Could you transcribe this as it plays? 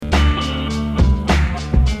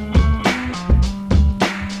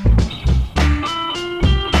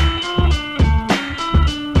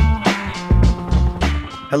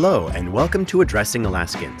Hello, and welcome to Addressing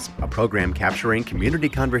Alaskans, a program capturing community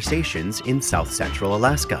conversations in South Central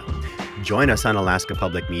Alaska. Join us on Alaska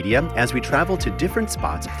Public Media as we travel to different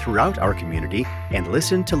spots throughout our community and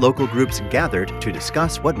listen to local groups gathered to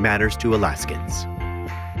discuss what matters to Alaskans.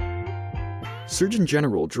 Surgeon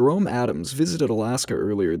General Jerome Adams visited Alaska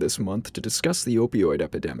earlier this month to discuss the opioid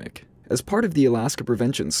epidemic. As part of the Alaska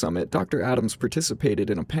Prevention Summit, Dr. Adams participated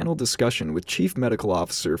in a panel discussion with Chief Medical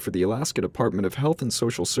Officer for the Alaska Department of Health and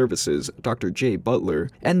Social Services, Dr. Jay Butler,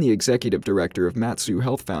 and the Executive Director of Mat-Su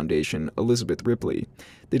Health Foundation, Elizabeth Ripley.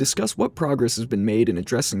 They discussed what progress has been made in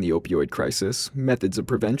addressing the opioid crisis, methods of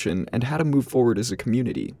prevention, and how to move forward as a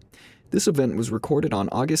community. This event was recorded on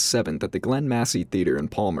August 7th at the Glen Massey Theater in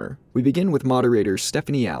Palmer. We begin with moderator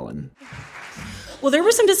Stephanie Allen. Well, there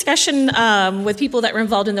was some discussion with people that were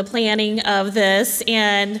involved in the planning of this,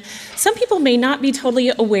 and some people may not be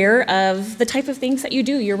totally aware of the type of things that you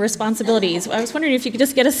do, your responsibilities. I was wondering if you could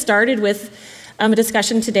just get us started with a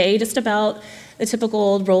discussion today just about the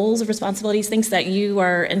typical roles, responsibilities, things that you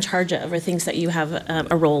are in charge of, or things that you have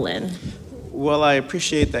a role in. Well, I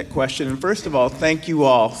appreciate that question. And first of all, thank you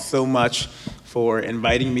all so much for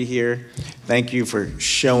inviting me here. Thank you for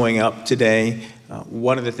showing up today.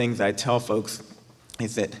 One of the things I tell folks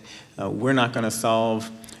is that we're not going to solve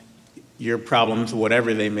your problems,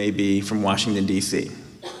 whatever they may be, from Washington, D.C.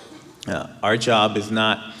 Our job is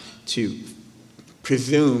not to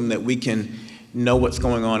presume that we can know what's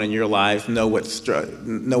going on in your lives, know what's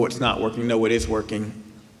not working, know what is working.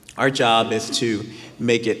 Our job is to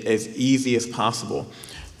make it as easy as possible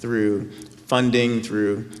through funding,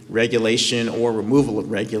 through regulation or removal of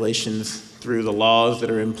regulations, through the laws that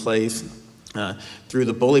are in place, through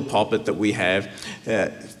the bully pulpit that we have,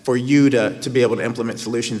 for you to be able to implement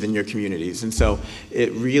solutions in your communities. And so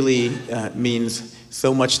it really means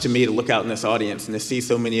so much to me to look out in this audience and to see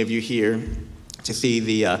so many of you here, to see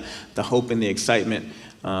the hope and the excitement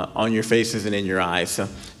on your faces and in your eyes. So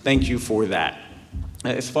thank you for that.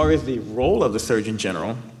 As far as the role of the Surgeon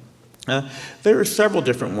General, there are several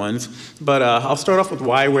different ones, but I'll start off with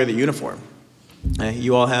why I wear the uniform.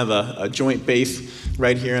 You all have a joint base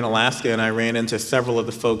right here in Alaska, and I ran into several of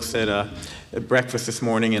the folks at breakfast this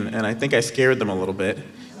morning, and I think I scared them a little bit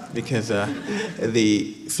because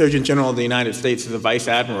the Surgeon General of the United States is a Vice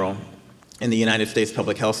Admiral in the United States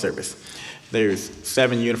Public Health Service. There's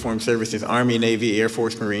 7 uniformed services: Army, Navy, Air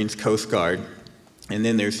Force, Marines, Coast Guard, and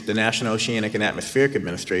then there's the National Oceanic and Atmospheric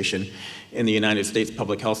Administration in the United States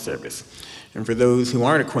Public Health Service. And for those who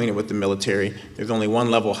aren't acquainted with the military, there's only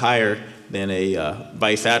one level higher than a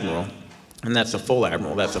Vice Admiral, and that's a full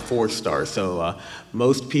admiral. That's a 4-star. So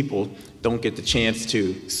most people don't get the chance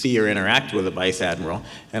to see or interact with a Vice Admiral.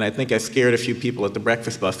 And I think I scared a few people at the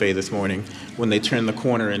breakfast buffet this morning when they turned the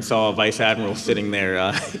corner and saw a Vice Admiral sitting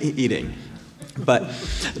there eating. But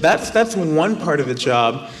that's one part of the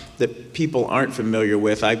job that people aren't familiar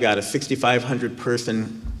with. I've got a 6,500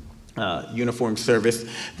 person uniformed service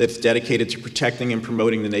that's dedicated to protecting and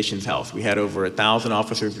promoting the nation's health. We had over 1,000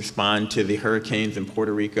 officers respond to the hurricanes in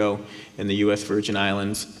Puerto Rico and the U.S. Virgin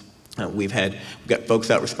Islands. We've got folks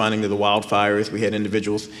out responding to the wildfires. We had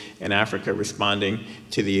individuals in Africa responding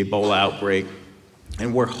to the Ebola outbreak.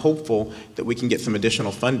 And we're hopeful that we can get some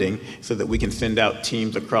additional funding so that we can send out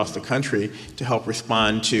teams across the country to help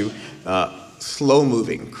respond to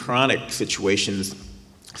slow-moving, chronic situations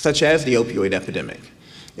such as the opioid epidemic,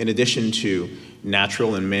 in addition to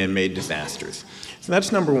natural and man-made disasters. So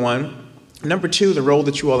that's number one. Number two, the role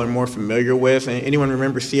that you all are more familiar with. Anyone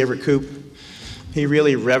remember C. Everett Koop? He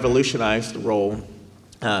really revolutionized the role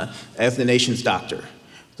as the nation's doctor,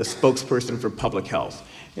 the spokesperson for public health.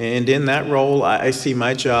 And in that role, I see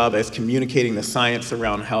my job as communicating the science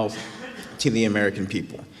around health to the American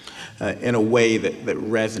people in a way that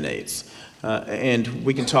resonates. And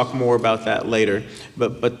we can talk more about that later,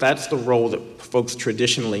 but that's the role that folks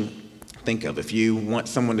traditionally think of. If you want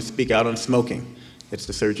someone to speak out on smoking, it's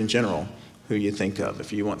the Surgeon General who you think of.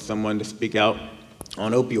 If you want someone to speak out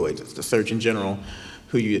on opioids, it's the Surgeon General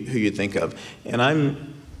who you think of. And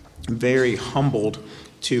I'm very humbled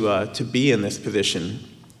to be in this position.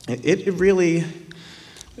 It really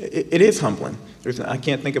is humbling. I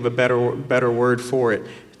can't think of a better word for it.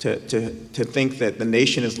 To think that the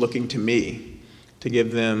nation is looking to me to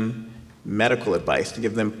give them medical advice, to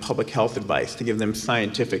give them public health advice, to give them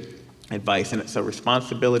scientific advice. And it's a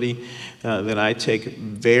responsibility that I take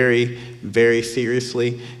very, very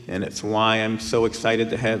seriously. And it's why I'm so excited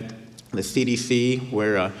to have the CDC,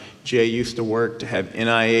 where Jay used to work, to have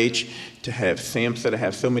NIH, to have SAMHSA, to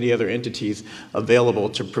have so many other entities available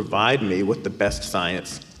to provide me with the best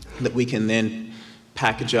science that we can then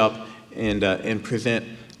package up and present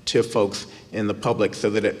to folks in the public so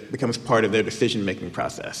that it becomes part of their decision-making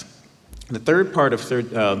process. The third part of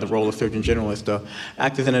the role of Surgeon General is to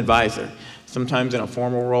act as an advisor, sometimes in a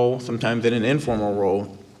formal role, sometimes in an informal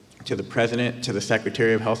role, to the President, to the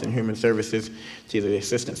Secretary of Health and Human Services, to the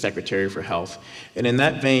Assistant Secretary for Health. And in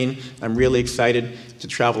that vein, I'm really excited to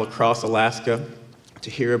travel across Alaska to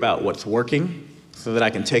hear about what's working so that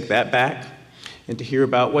I can take that back, and to hear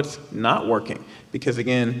about what's not working. Because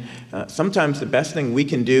again, sometimes the best thing we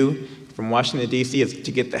can do from Washington, D.C. is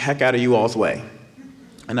to get the heck out of you all's way.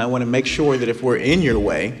 And I want to make sure that if we're in your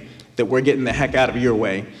way, that we're getting the heck out of your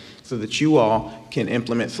way so that you all can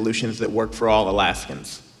implement solutions that work for all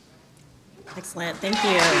Alaskans. Excellent, thank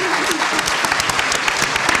you.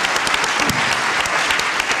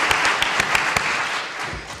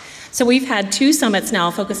 So we've had 2 summits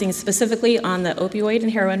now focusing specifically on the opioid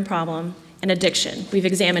and heroin problem and addiction. We've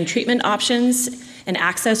examined treatment options and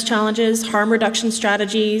access challenges, harm reduction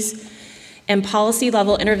strategies, and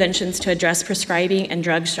policy-level interventions to address prescribing and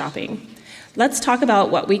drug shopping. Let's talk about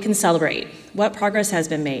what we can celebrate, what progress has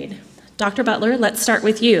been made. Dr. Butler, let's start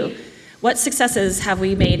with you. What successes have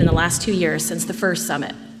we made in the last 2 years since the first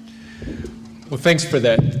summit? Well, thanks for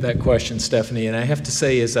that question, Stephanie. And I have to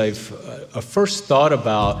say, as I've first thought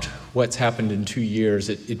about what's happened in 2 years,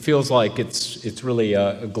 it feels like it's really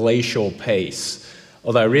a glacial pace.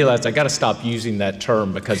 Although I realized I got to stop using that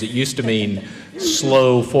term because it used to mean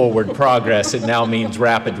slow forward progress. It now means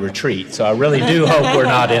rapid retreat. So I really do hope we're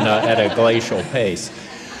not at a glacial pace.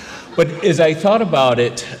 But as I thought about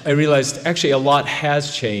it, I realized actually a lot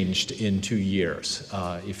has changed in 2 years.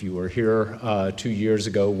 If you were here 2 years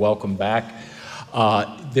ago, welcome back.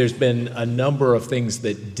 There's been a number of things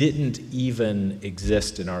that didn't even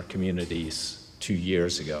exist in our communities 2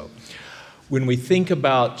 years ago. When we think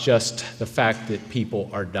about just the fact that people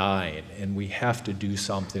are dying and we have to do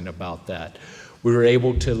something about that, we were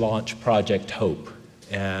able to launch Project Hope.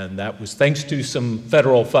 And that was thanks to some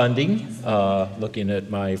federal funding, looking at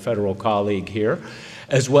my federal colleague here,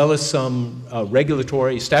 as well as some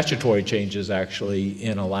statutory changes actually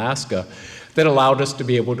in Alaska that allowed us to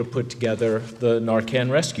be able to put together the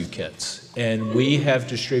Narcan rescue kits. And we have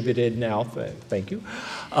distributed now, thank you,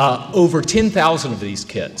 over 10,000 of these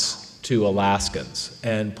kits to Alaskans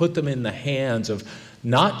and put them in the hands of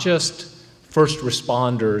not just first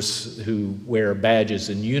responders who wear badges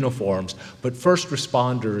and uniforms, but first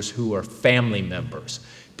responders who are family members,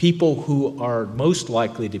 people who are most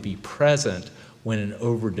likely to be present when an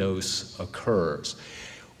overdose occurs.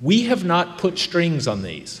 We have not put strings on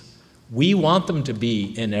these. We want them to be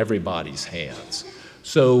in everybody's hands.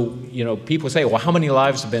 So, people say, well, how many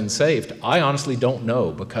lives have been saved? I honestly don't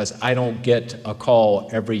know because I don't get a call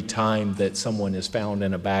every time that someone is found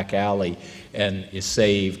in a back alley and is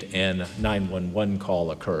saved and a 911 call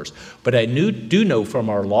occurs. But I do know from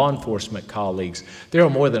our law enforcement colleagues, there are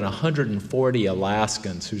more than 140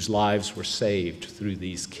 Alaskans whose lives were saved through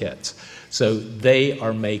these kits. So they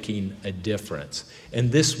are making a difference.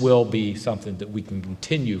 And this will be something that we can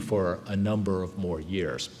continue for a number of more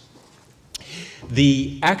years.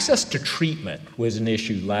 The access to treatment was an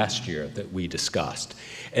issue last year that we discussed,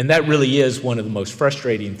 and that really is one of the most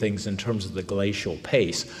frustrating things in terms of the glacial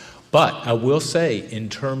pace. But I will say, in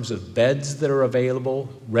terms of beds that are available,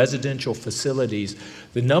 residential facilities,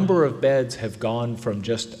 the number of beds have gone from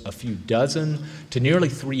just a few dozen to nearly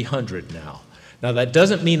 300 now. Now, that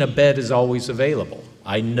doesn't mean a bed is always available.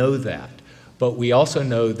 I know that. But we also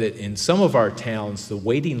know that in some of our towns, the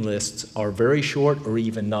waiting lists are very short or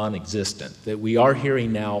even non-existent, that we are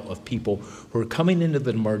hearing now of people who are coming into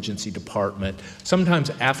the emergency department,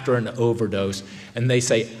 sometimes after an overdose, and they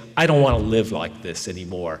say, I don't want to live like this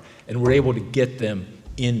anymore. And we're able to get them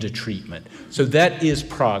into treatment. So that is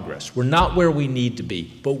progress. We're not where we need to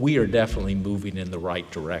be, but we are definitely moving in the right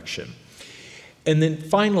direction. And then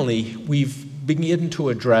finally, we've begun to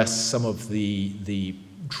address some of the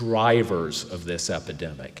drivers of this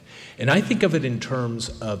epidemic. And I think of it in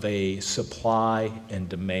terms of a supply and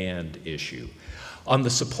demand issue. On the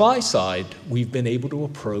supply side, we've been able to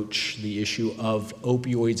approach the issue of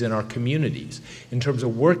opioids in our communities in terms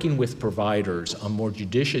of working with providers on more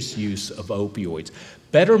judicious use of opioids,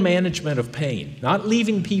 better management of pain, not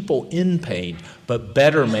leaving people in pain, but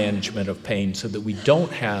better management of pain so that we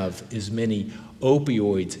don't have as many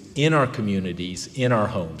opioids in our communities, in our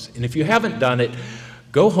homes. And if you haven't done it,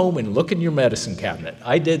 go home and look in your medicine cabinet.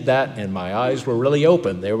 I did that, and my eyes were really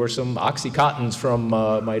open. There were some Oxycontins from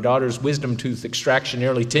my daughter's wisdom tooth extraction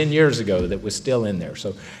nearly 10 years ago that was still in there.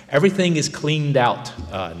 So everything is cleaned out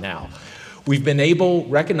now. We've been able,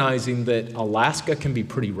 recognizing that Alaska can be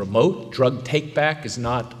pretty remote, drug take-back is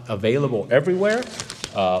not available everywhere,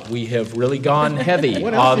 We have really gone heavy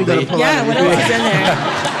What else on you gonna the pull Yeah, what else is in there?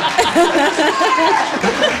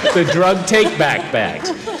 the drug take-back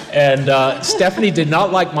bags. And Stephanie did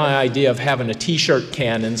not like my idea of having a T-shirt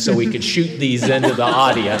cannon so we could shoot these into the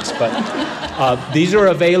audience. But these are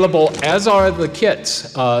available, as are the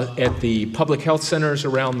kits, at the public health centers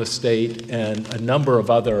around the state and a number of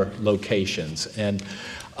other locations. And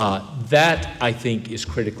that, I think, is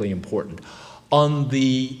critically important. On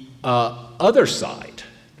the other side,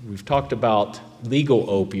 we've talked about legal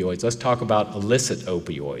opioids. Let's talk about illicit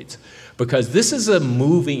opioids, because this is a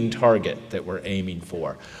moving target that we're aiming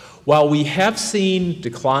for. While we have seen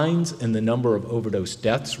declines in the number of overdose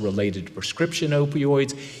deaths related to prescription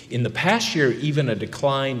opioids, in the past year, even a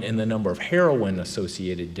decline in the number of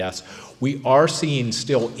heroin-associated deaths, we are seeing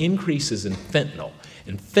still increases in fentanyl.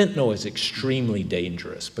 And fentanyl is extremely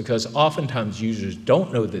dangerous because oftentimes users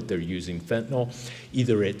don't know that they're using fentanyl.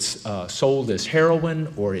 Either it's sold as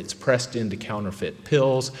heroin or it's pressed into counterfeit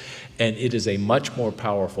pills, and it is a much more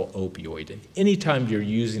powerful opioid. And anytime you're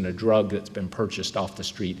using a drug that's been purchased off the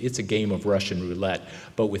street, it's a game of Russian roulette.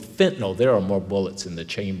 But with fentanyl, there are more bullets in the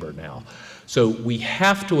chamber now. So we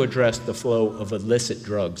have to address the flow of illicit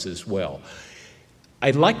drugs as well.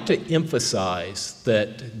 I'd like to emphasize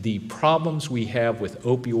that the problems we have with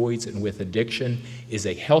opioids and with addiction is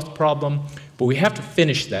a health problem, but we have to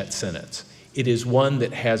finish that sentence. It is one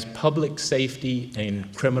that has public safety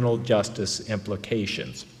and criminal justice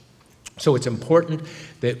implications. So it's important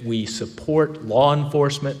that we support law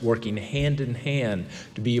enforcement working hand in hand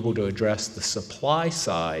to be able to address the supply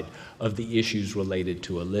side of the issues related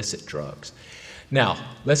to illicit drugs. Now,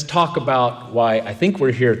 let's talk about why I think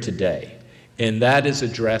we're here today. And that is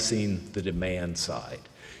addressing the demand side.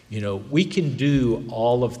 You know, we can do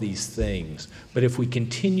all of these things, but if we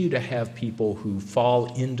continue to have people who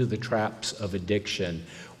fall into the traps of addiction,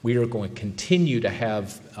 we are going to continue to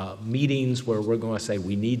have meetings where we're going to say,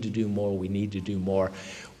 we need to do more, we need to do more.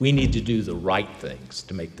 We need to do the right things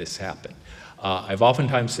to make this happen. I've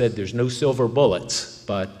oftentimes said there's no silver bullets,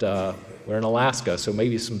 but we're in Alaska, so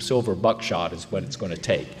maybe some silver buckshot is what it's going to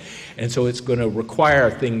take. And so it's going to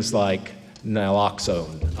require things like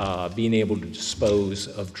naloxone, being able to dispose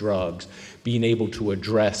of drugs, being able to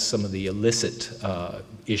address some of the illicit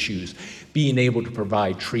issues, being able to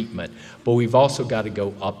provide treatment. But we've also got to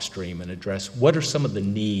go upstream and address what are some of the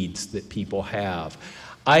needs that people have.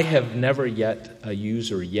 I have never yet a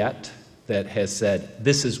user yet that has said,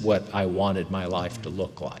 this is what I wanted my life to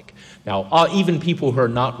look like. Now, even people who are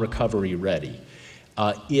not recovery ready,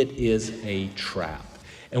 it is a trap.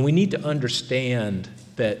 And we need to understand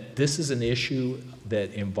that this is an issue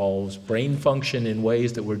that involves brain function in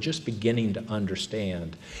ways that we're just beginning to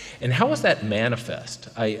understand. And how does that manifest?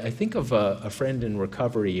 I think of a friend in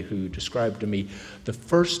recovery who described to me the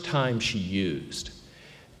first time she used.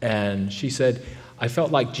 And she said, I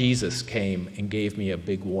felt like Jesus came and gave me a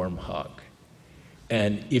big warm hug.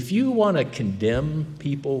 And if you want to condemn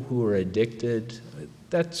people who are addicted,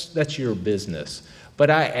 that's your business.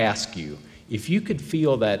 But I ask you, if you could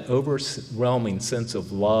feel that overwhelming sense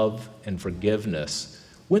of love and forgiveness,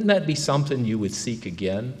 wouldn't that be something you would seek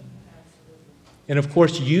again? And of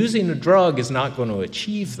course, using a drug is not going to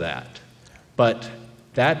achieve that, but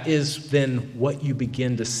that is then what you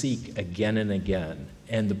begin to seek again and again,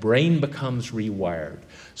 and the brain becomes rewired.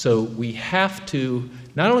 So we have to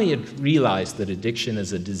not only realize that addiction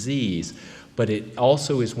is a disease, but it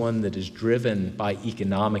also is one that is driven by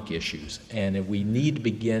economic issues, and we need to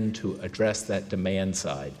begin to address that demand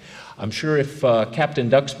side. I'm sure if Captain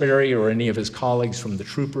Duxbury or any of his colleagues from the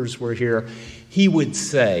troopers were here, he would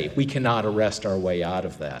say, we cannot arrest our way out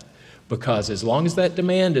of that, because as long as that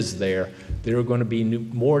demand is there, there are going to be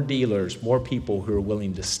more dealers, more people who are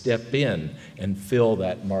willing to step in and fill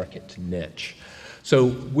that market niche. So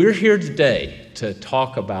we're here today to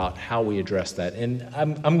talk about how we address that. And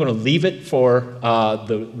I'm going to leave it for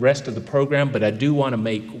the rest of the program, but I do want to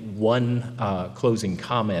make one closing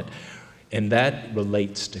comment, and that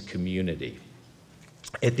relates to community.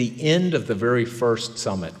 At the end of the very first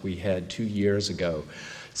summit we had 2 years ago,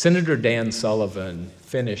 Senator Dan Sullivan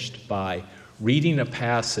finished by reading a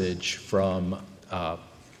passage from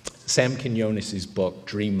Sam Quinones' book,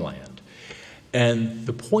 Dreamland. And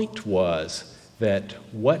the point was that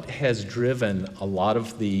what has driven a lot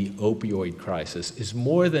of the opioid crisis is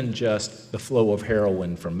more than just the flow of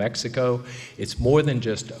heroin from Mexico. It's more than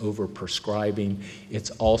just overprescribing. It's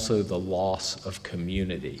also the loss of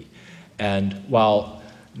community. And while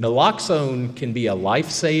naloxone can be a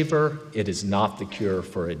lifesaver, it is not the cure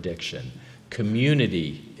for addiction.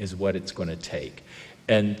 Community is what it's going to take.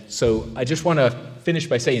 And so I just want to finish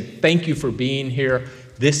by saying thank you for being here.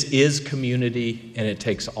 This is community, and it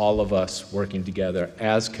takes all of us working together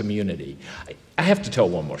as community. I have to tell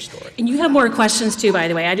one more story. And you have more questions too, by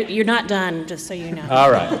the way. You're not done, just so you know.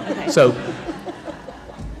 All right. Okay. So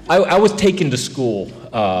I was taken to school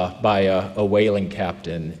by a whaling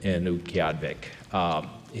captain in Utqiagvik.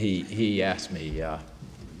 He asked me,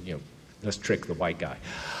 let's trick the white guy.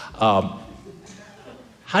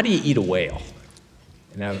 How do you eat a whale?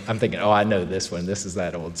 And I'm thinking, I know this one. This is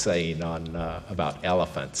that old saying about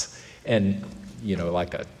elephants. And,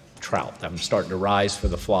 like a trout, I'm starting to rise for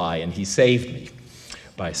the fly. And he saved me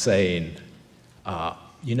by saying,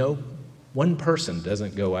 one person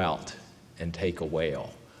doesn't go out and take a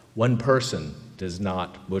whale. One person does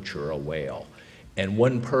not butcher a whale. And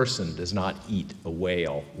one person does not eat a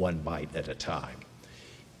whale one bite at a time.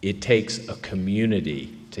 It takes a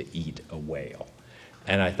community to eat a whale.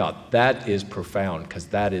 And I thought that is profound because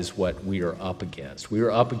that is what we are up against. We are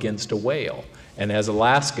up against a whale. And as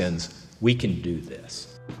Alaskans, we can do this.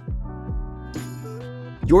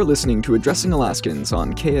 You're listening to Addressing Alaskans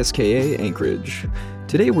on KSKA Anchorage.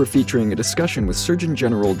 Today we're featuring a discussion with Surgeon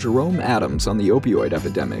General Jerome Adams on the opioid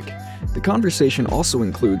epidemic. The conversation also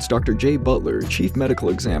includes Dr. Jay Butler, Chief Medical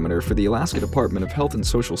Examiner for the Alaska Department of Health and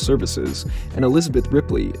Social Services, and Elizabeth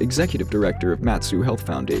Ripley, Executive Director of Mat-Su Health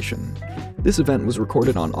Foundation. This event was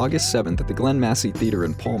recorded on August 7th at the Glen Massey Theater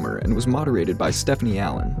in Palmer and was moderated by Stephanie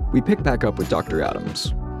Allen. We pick back up with Dr.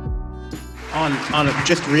 Adams.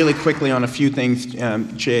 Just really quickly on a few things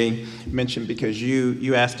Jay mentioned, because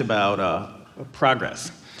you asked about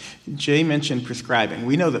progress. Jay mentioned prescribing.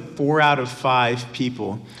 We know that 4 out of 5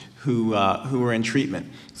 people who are in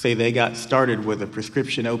treatment say they got started with a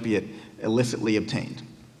prescription opiate illicitly obtained.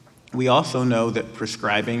 We also know that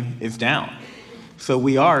prescribing is down. So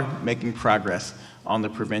we are making progress on the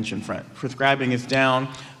prevention front. Prescribing is down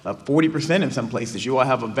 40% in some places. You all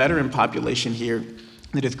have a veteran population here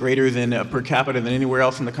that is greater than per capita than anywhere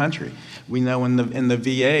else in the country. We know in the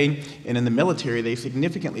VA and in the military, they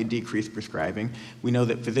significantly decreased prescribing. We know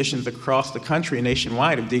that physicians across the country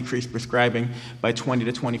nationwide have decreased prescribing by 20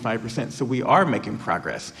 to 25%. So we are making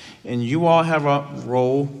progress, and you all have a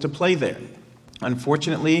role to play there.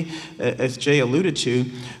 Unfortunately, as Jay alluded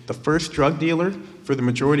to, the first drug dealer for the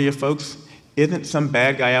majority of folks isn't some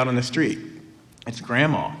bad guy out on the street. It's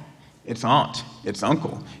grandma. It's aunt, it's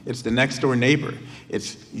uncle, it's the next door neighbor,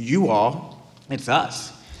 it's you all, it's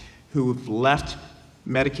us who've left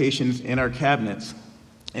medications in our cabinets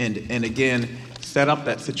and again set up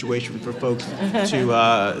that situation for folks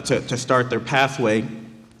to start their pathway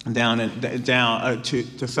down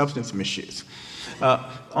to substance misuse.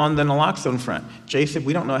 On the naloxone front, Jay said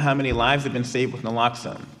we don't know how many lives have been saved with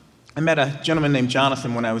naloxone. I met a gentleman named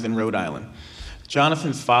Jonathan when I was in Rhode Island.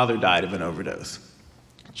 Jonathan's father died of an overdose.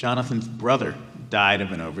 Jonathan's brother died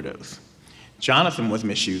of an overdose. Jonathan was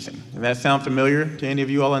misusing. Does that sound familiar to any of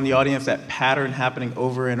you all in the audience? That pattern happening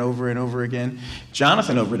over and over and over again?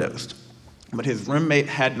 Jonathan overdosed, but his roommate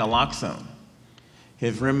had naloxone.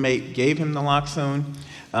 His roommate gave him naloxone,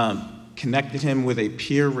 connected him with a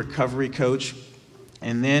peer recovery coach,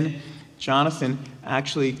 and then Jonathan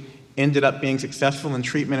actually ended up being successful in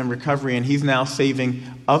treatment and recovery, and he's now saving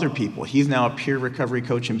other people. He's now a peer recovery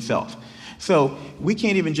coach himself. So we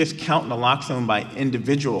can't even just count naloxone by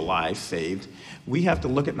individual lives saved. We have to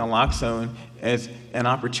look at naloxone as an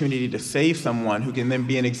opportunity to save someone who can then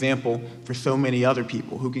be an example for so many other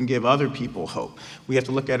people, who can give other people hope. We have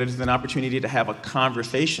to look at it as an opportunity to have a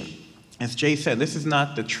conversation. As Jay said, this is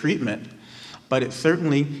not the treatment, but it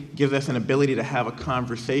certainly gives us an ability to have a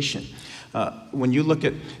conversation. When you look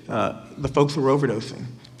at the folks who are overdosing,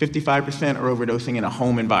 55% are overdosing in a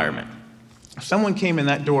home environment. If someone came in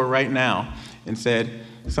that door right now and said,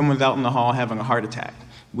 someone's out in the hall having a heart attack,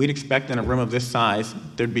 we'd expect in a room of this size,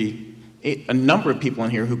 there'd be a number of people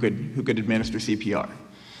in here who could administer CPR.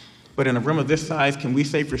 But in a room of this size, can we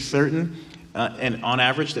say for certain, and on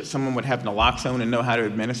average, that someone would have naloxone and know how to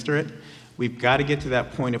administer it? We've got to get to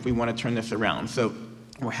that point if we want to turn this around. So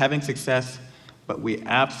we're having success, but we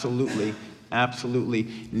absolutely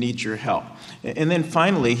need your help. And then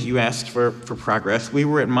finally, you asked for progress. We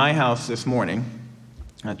were at my house this morning,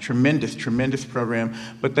 a tremendous program,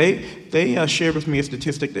 but they shared with me a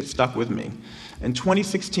statistic that stuck with me. In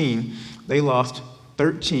 2016, they lost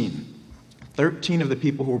 13 of the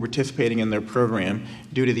people who were participating in their program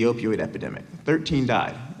due to the opioid epidemic. 13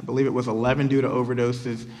 died. I believe it was 11 due to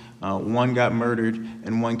overdoses, 1 got murdered,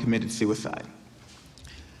 and 1 committed suicide.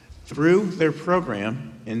 Through their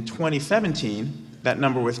program, in 2017, that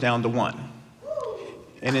number was down to 1.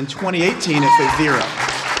 And in 2018, it's at 0.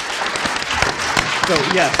 So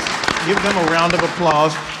yes, give them a round of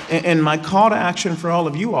applause. And my call to action for all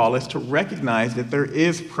of you all is to recognize that there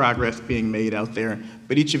is progress being made out there,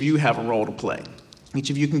 but each of you have a role to play. Each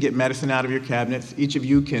of you can get medicine out of your cabinets. Each of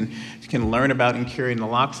you can learn about and carry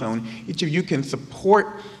naloxone. Each of you can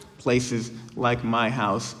support places like my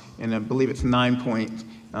house, and I believe it's 9 Point,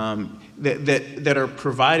 that are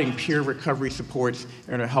providing peer recovery supports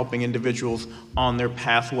and are helping individuals on their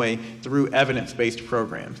pathway through evidence-based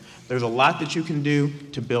programs. There's a lot that you can do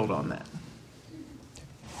to build on that.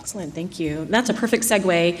 Excellent, thank you. That's a perfect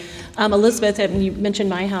segue. Elizabeth, you mentioned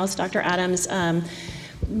my house, Dr. Adams.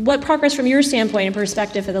 What progress from your standpoint and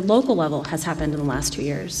perspective at the local level has happened in the last 2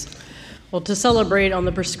 years? Well, to celebrate on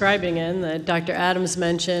the prescribing end that Dr. Adams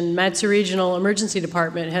mentioned, Mat-Su Regional Emergency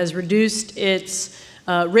Department has reduced its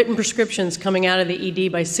written prescriptions coming out of the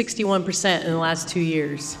ED by 61% in the last 2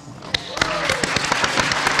 years.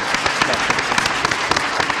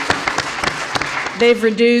 They've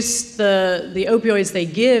reduced the opioids they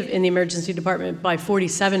give in the emergency department by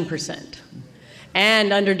 47%.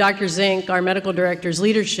 And under Dr. Zink, our medical director's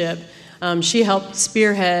leadership, she helped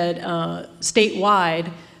spearhead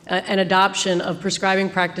statewide an adoption of prescribing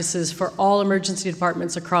practices for all emergency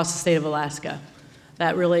departments across the state of Alaska.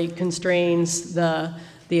 That really constrains the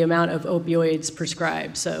amount of opioids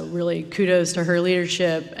prescribed. So really kudos to her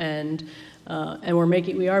leadership, and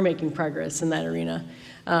we are making progress in that arena.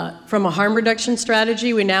 From a harm reduction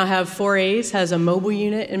strategy, we now have 4A's has a mobile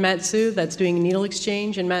unit in Mat-Su that's doing needle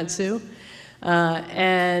exchange in Mat-Su.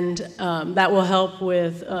 And that will help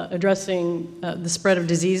with addressing the spread of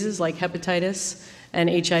diseases like hepatitis and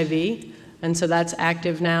HIV. And so that's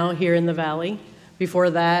active now here in the Valley. Before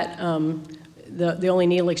that, the only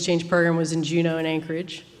needle exchange program was in Juneau and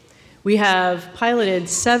Anchorage. We have piloted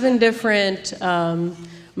 7 different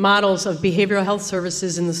models of behavioral health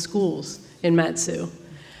services in the schools in Mat-Su.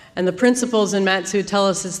 And the principals in Mat-Su tell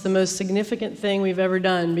us it's the most significant thing we've ever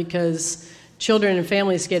done, because children and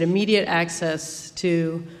families get immediate access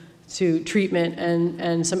to treatment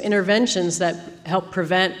and some interventions that help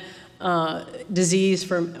prevent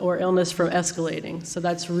disease or illness from escalating. So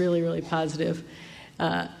that's really, really positive.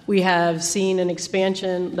 We have seen an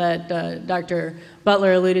expansion that Dr.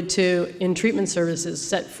 Butler alluded to in treatment services.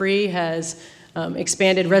 Set Free has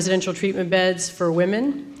expanded residential treatment beds for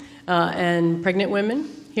women and pregnant women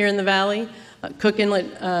here in the Valley. Cook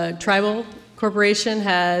Inlet Tribal Corporation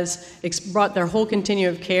has brought their whole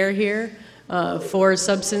continuum of care here for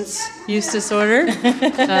substance use disorder.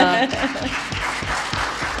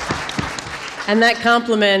 And that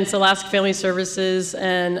complements Alaska Family Services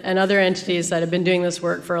and other entities that have been doing this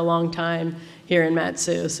work for a long time here in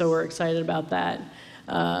Mat-Su, so we're excited about that.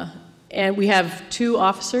 And we have 2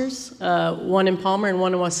 officers, one in Palmer and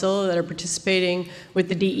one in Wasilla, that are participating with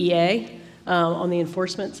the DEA on the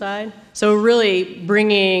enforcement side. So we're really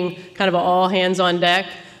bringing kind of all hands on deck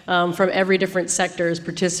from every different sectors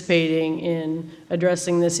participating in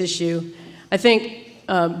addressing this issue. I think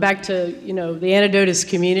back to the antidote is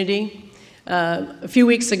community. A few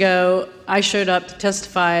weeks ago, I showed up to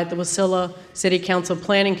testify at the Wasilla City Council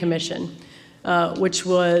Planning Commission, which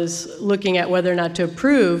was looking at whether or not to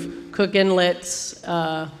approve Cook Inlet's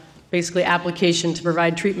basically application to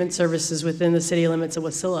provide treatment services within the city limits of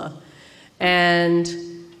Wasilla. And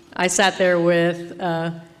I sat there with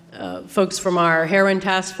folks from our heroin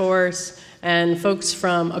task force and folks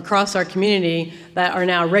from across our community that are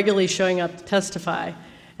now regularly showing up to testify.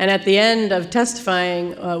 And at the end of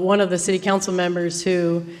testifying, one of the city council members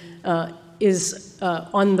who is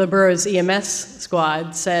on the borough's EMS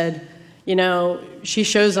squad said, she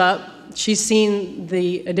shows up, she's seen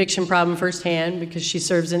the addiction problem firsthand because she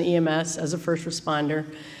serves in EMS as a first responder.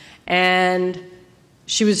 And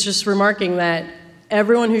she was just remarking that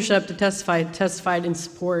everyone who showed up to testify testified in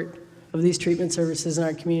support of these treatment services in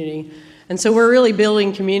our community. And so we're really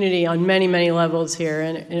building community on many, many levels here,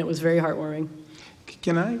 and it was very heartwarming.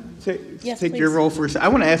 Can I Yes, take please. your role for a second? I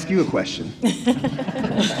want to ask you a question.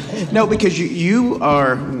 No, because you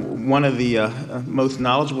are one of the most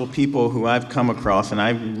knowledgeable people who I've come across, and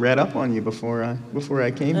I read up on you before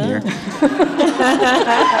I came here.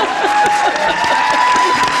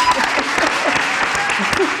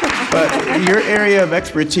 But your area of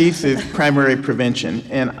expertise is primary prevention,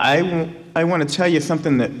 and I want to tell you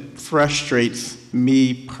something that frustrates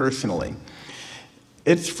me personally.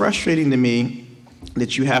 It's frustrating to me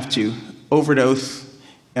that you have to overdose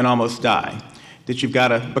and almost die, that you've got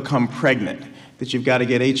to become pregnant, that you've got to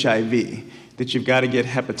get HIV, that you've got to get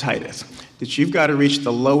hepatitis, that you've got to reach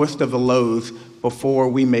the lowest of the lows before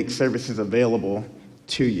we make services available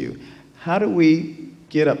to you. How do we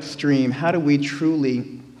get upstream? How do we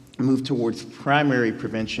truly move towards primary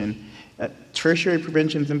prevention tertiary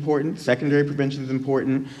prevention is important, secondary prevention is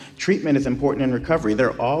important, treatment is important, and recovery.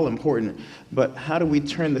 They're all important. But how do we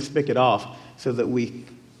turn the spigot off so that we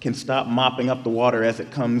can stop mopping up the water as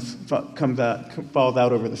it falls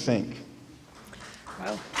out over the sink?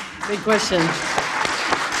 Wow, big question.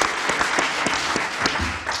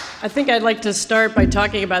 I think I'd like to start by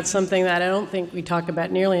talking about something that I don't think we talk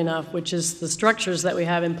about nearly enough, which is the structures that we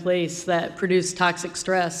have in place that produce toxic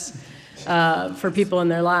stress for people in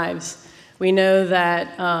their lives. We know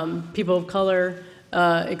that people of color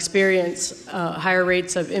experience higher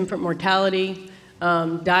rates of infant mortality,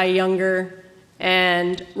 die younger,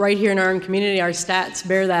 and right here in our own community, our stats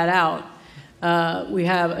bear that out. We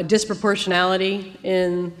have a disproportionality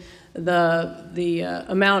in the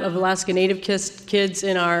amount of Alaska Native kids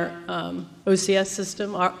in our OCS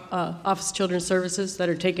system, our Office of Children's Services, that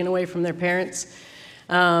are taken away from their parents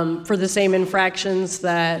for the same infractions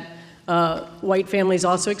that white families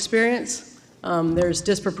also experience. There's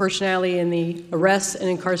disproportionality in the arrests and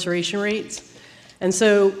incarceration rates. And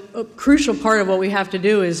so a crucial part of what we have to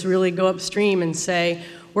do is really go upstream and say,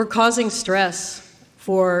 we're causing stress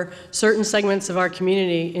for certain segments of our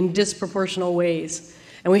community in disproportional ways.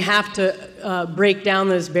 And we have to break down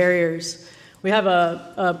those barriers. We have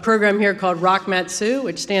a program here called Rock Matsu,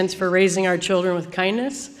 which stands for Raising Our Children with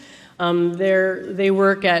Kindness. They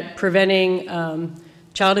work at preventing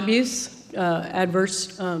child abuse,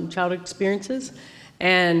 adverse child experiences,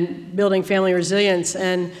 and building family resilience.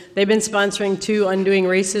 And they've been sponsoring 2 Undoing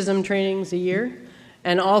Racism trainings a year.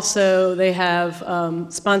 And also they have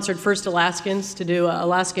sponsored First Alaskans to do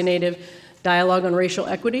Alaska Native Dialogue on Racial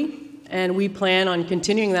Equity. And we plan on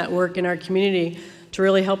continuing that work in our community to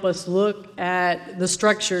really help us look at the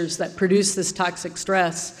structures that produce this toxic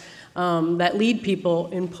stress that lead people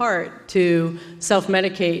in part to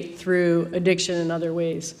self-medicate through addiction and other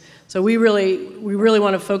ways. So we really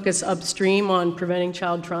want to focus upstream on preventing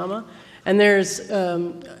child trauma. And there's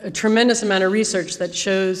a tremendous amount of research that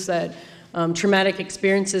shows that traumatic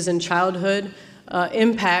experiences in childhood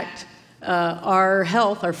impact our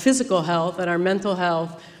health, our physical health, and our mental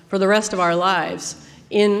health for the rest of our lives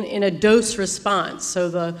in a dose response. So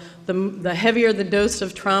the heavier the dose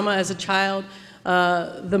of trauma as a child,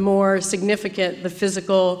 the more significant the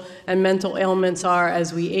physical and mental ailments are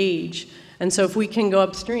as we age. And so if we can go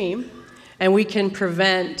upstream and we can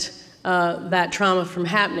prevent that trauma from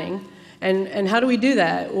happening, and how do we do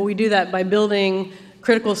that? Well, we do that by building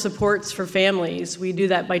critical supports for families. We do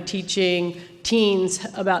that by teaching teens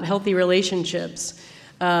about healthy relationships.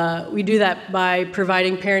 We do that by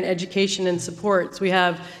providing parent education and supports. We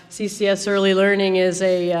have CCS Early Learning is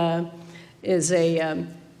a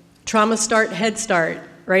Trauma Start Head Start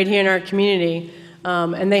right here in our community,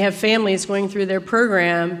 and they have families going through their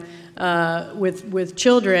program with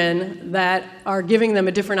children that are giving them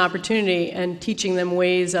a different opportunity and teaching them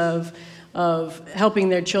ways of helping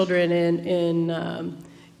their children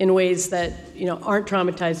in ways that aren't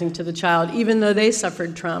traumatizing to the child, even though they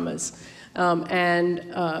suffered traumas. And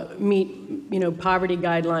meet poverty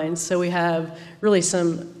guidelines. So we have really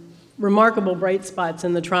some remarkable bright spots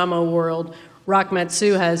in the trauma world. Rock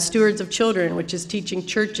Matsu has Stewards of Children, which is teaching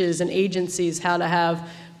churches and agencies how to have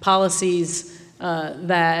policies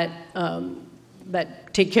that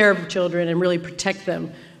take care of children and really protect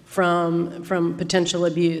them from potential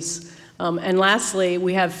abuse. And lastly,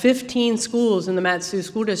 we have 15 schools in the Matsu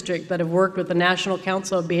School District that have worked with the National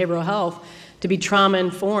Council of Behavioral Health to be trauma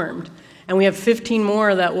informed. And we have 15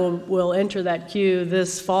 more that will enter that queue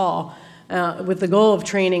this fall with the goal of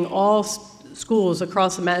training all schools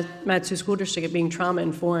across the Matsu School District at being trauma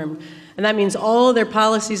informed. And that means all of their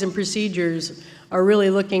policies and procedures are really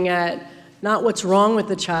looking at not what's wrong with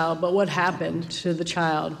the child, but what happened to the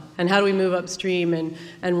child. And how do we move upstream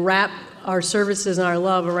and wrap our services and our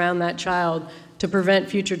love around that child to prevent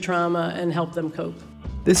future trauma and help them cope.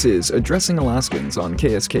 This is Addressing Alaskans on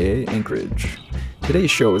KSKA Anchorage.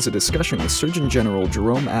 Today's show is a discussion with Surgeon General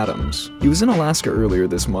Jerome Adams. He was in Alaska earlier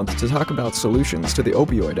this month to talk about solutions to the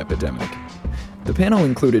opioid epidemic. The panel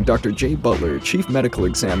included Dr. Jay Butler, Chief Medical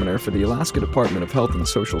Examiner for the Alaska Department of Health and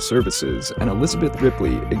Social Services, and Elizabeth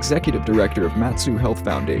Ripley, Executive Director of Matsu Health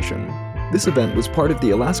Foundation. This event was part of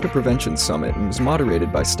the Alaska Prevention Summit and was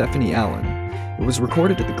moderated by Stephanie Allen. It was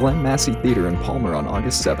recorded at the Glen Massey Theater in Palmer on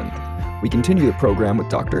August 7th. We continue the program with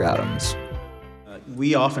Dr. Adams.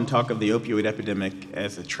 We often talk of the opioid epidemic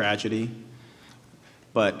as a tragedy,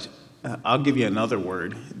 but I'll give you another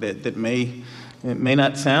word that may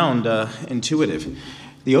not sound intuitive.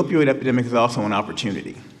 The opioid epidemic is also an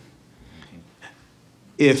opportunity.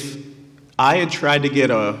 If I had tried to get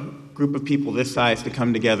a group of people this size to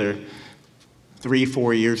come together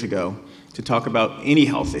 3-4 years ago to talk about any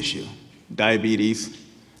health issue, diabetes,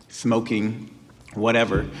 smoking,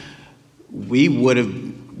 whatever, we would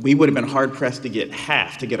have been hard-pressed to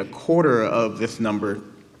get a quarter of this number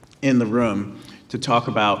in the room to talk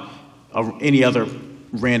about any other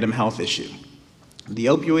random health issue. The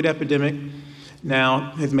opioid epidemic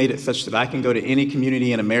now has made it such that I can go to any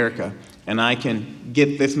community in America and I can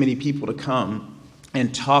get this many people to come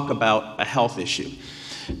and talk about a health issue.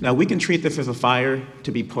 Now, we can treat this as a fire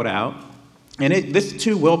to be put out, and this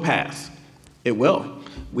too will pass. It will.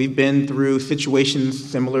 We've been through situations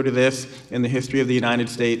similar to this in the history of the United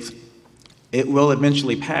States. It will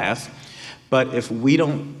eventually pass, but if we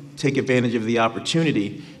don't take advantage of the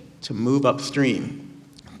opportunity to move upstream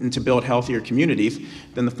and to build healthier communities,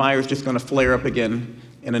 then the fire is just going to flare up again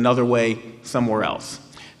in another way somewhere else.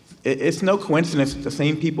 It's no coincidence that the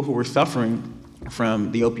same people who were suffering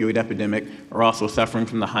from the opioid epidemic are also suffering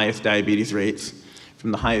from the highest diabetes rates,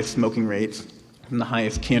 from the highest smoking rates, from the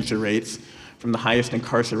highest cancer rates, from the highest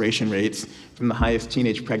incarceration rates, from the highest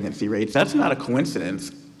teenage pregnancy rates. That's not a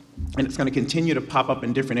coincidence, and it's going to continue to pop up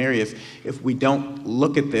in different areas if we don't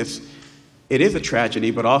look at this. It is a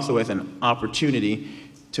tragedy, but also as an opportunity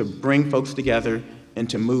to bring folks together and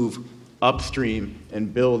to move upstream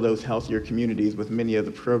and build those healthier communities with many of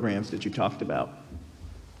the programs that you talked about.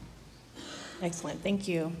 Excellent, thank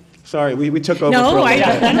you. Sorry, we took over. No, I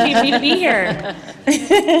don't need to be here.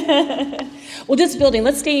 Well, just building,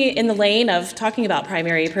 let's stay in the lane of talking about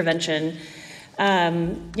primary prevention.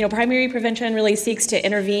 Primary prevention really seeks to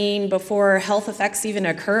intervene before health effects even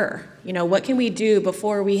occur. What can we do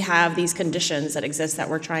before we have these conditions that exist that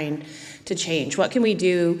we're trying to change? What can we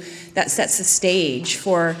do that sets the stage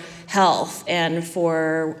for health and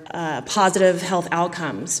for positive health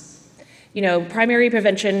outcomes? Primary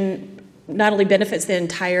prevention not only benefits the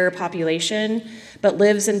entire population, but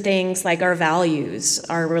lives in things like our values,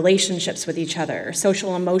 our relationships with each other,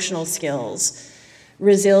 social emotional skills,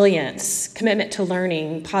 resilience, commitment to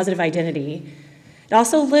learning, positive identity. It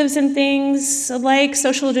also lives in things like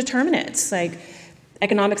social determinants, like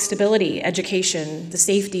economic stability, education, the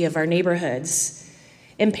safety of our neighborhoods,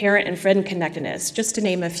 and parent and friend connectedness, just to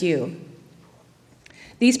name a few.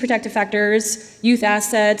 These protective factors, youth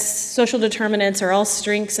assets, social determinants are all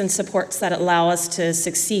strengths and supports that allow us to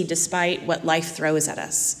succeed despite what life throws at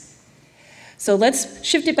us. So let's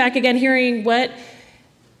shift it back again, hearing what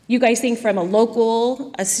you guys think from a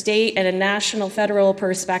local, a state, and a national, federal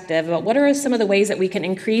perspective about what are some of the ways that we can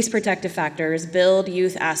increase protective factors, build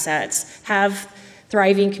youth assets, have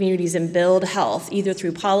thriving communities, and build health, either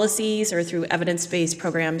through policies or through evidence-based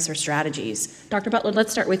programs or strategies. Dr. Butler,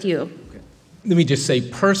 let's start with you. Let me just say,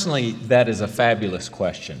 personally, that is a fabulous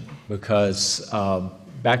question because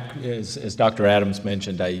back, as Dr. Adams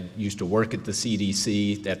mentioned, I used to work at the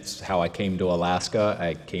CDC. That's how I came to Alaska.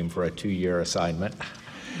 I came for a 2-year assignment.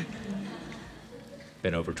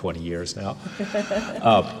 Been over 20 years now.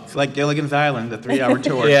 It's like Gilligan's Island, the 3-hour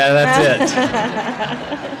tour. Yeah, that's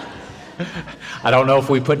it. I don't know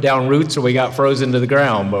if we put down roots or we got frozen to the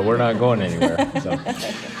ground, but we're not going anywhere. So.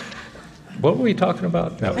 What were we talking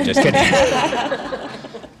about? No, just kidding.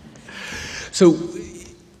 So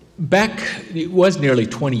back, it was nearly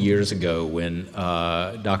 20 years ago when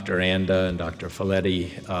Dr. Anda and Dr. Folletti,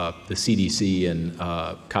 the CDC in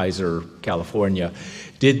Kaiser, California,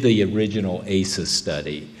 did the original ACEs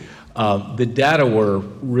study. The data were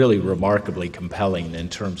really remarkably compelling in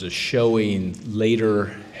terms of showing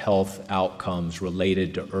later health outcomes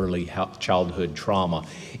related to early childhood trauma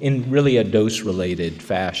in really a dose-related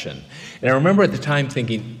fashion. And I remember at the time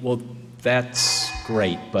thinking, well, that's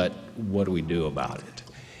great, but what do we do about it?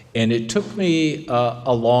 And it took me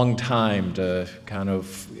a long time to kind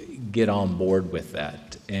of get on board with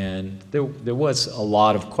that. And there was a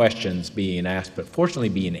lot of questions being asked, but fortunately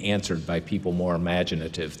being answered by people more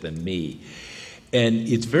imaginative than me. And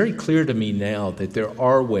it's very clear to me now that there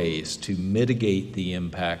are ways to mitigate the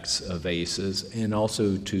impacts of ACEs and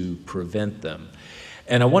also to prevent them.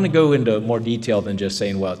 And I want to go into more detail than just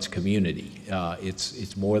saying, well, it's community.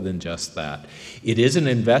 It's more than just that. It is an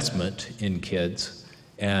investment in kids,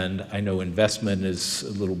 and I know investment is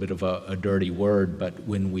a little bit of a dirty word, but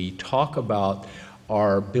when we talk about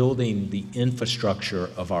our building the infrastructure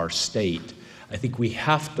of our state, I think we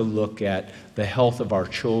have to look at the health of our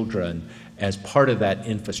children as part of that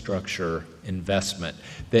infrastructure investment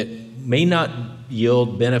that may not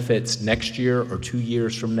yield benefits next year or 2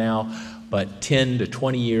 years from now, but 10 to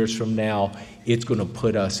 20 years from now, it's going to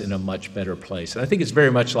put us in a much better place. And I think it's very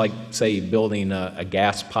much like, say, building a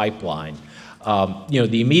gas pipeline.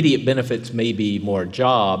 The immediate benefits may be more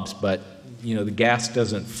jobs, but the gas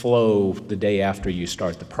doesn't flow the day after you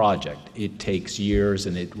start the project. It takes years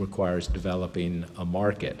and it requires developing a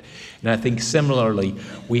market. And I think similarly,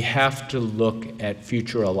 we have to look at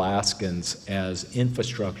future Alaskans as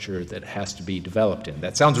infrastructure that has to be developed in.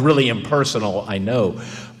 That sounds really impersonal, I know,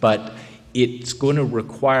 but it's going to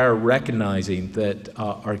require recognizing that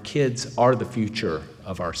our kids are the future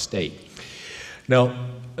of our state. Now,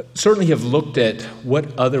 certainly have looked at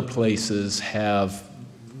what other places have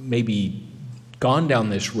maybe gone down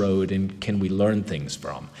this road and can we learn things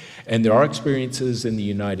from. And there are experiences in the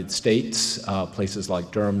United States, places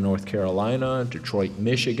like Durham, North Carolina, Detroit,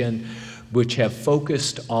 Michigan, which have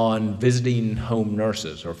focused on visiting home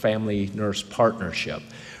nurses or family nurse partnership,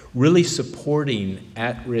 really supporting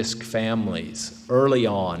at-risk families early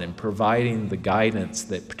on and providing the guidance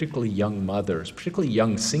that particularly young mothers, particularly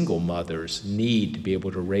young single mothers, need to be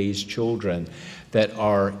able to raise children that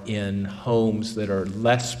are in homes that are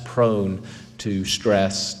less prone to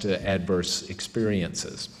stress, to adverse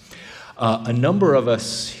experiences. A number of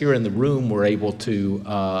us here in the room were able to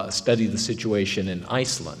study the situation in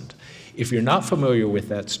Iceland. If you're not familiar with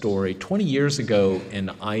that story, 20 years ago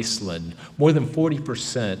in Iceland, more than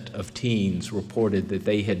 40% of teens reported that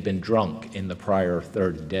they had been drunk in the prior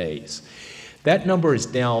 30 days. That number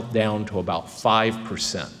is now down to about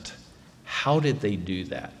 5%. How did they do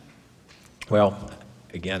that? Well,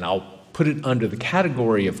 again, I'll put it under the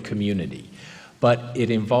category of community, but it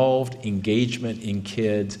involved engagement in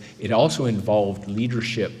kids. It also involved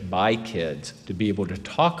leadership by kids to be able to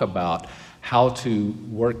talk about how to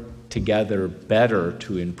work together better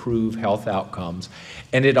to improve health outcomes.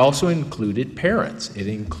 And it also included parents. It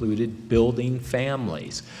included building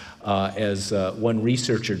families. As one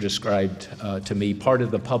researcher described to me, part of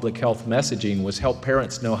the public health messaging was help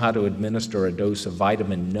parents know how to administer a dose of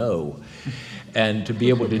vitamin No, and to be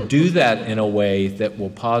able to do that in a way that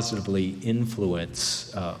will positively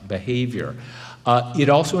influence behavior. It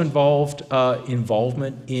also involved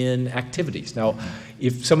involvement in activities. Now,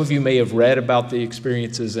 if some of you may have read about the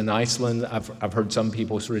experiences in Iceland, I've heard some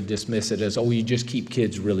people sort of dismiss it as, oh, you just keep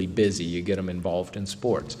kids really busy, you get them involved in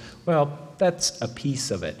sports. Well, that's a piece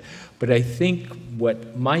of it. But I think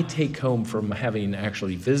what my take home from having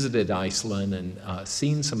actually visited Iceland and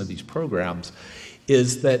seen some of these programs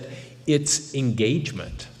is that it's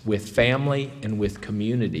engagement with family and with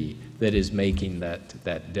community that is making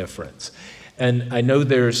that difference. And I know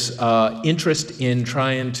there's interest in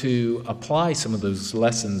trying to apply some of those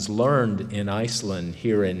lessons learned in Iceland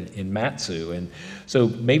here in Matsu. And so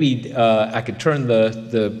maybe I could turn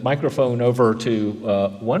the microphone over to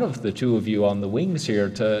one of the two of you on the wings here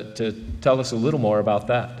to tell us a little more about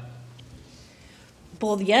that.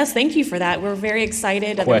 Well, yes, thank you for that. We're very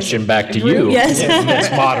excited. Question back to you, yes.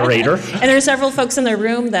 Ms. Moderator. And there are several folks in the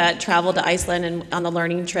room that traveled to Iceland and on the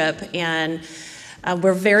learning trip. And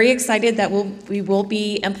we're very excited that we will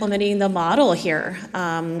be implementing the model here.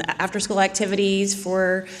 After-school activities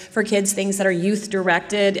for kids, things that are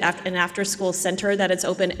youth-directed, an after-school center that it's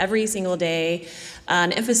open every single day,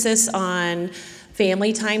 an emphasis on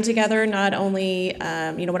family time together. Not only,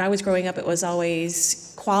 when I was growing up, it was always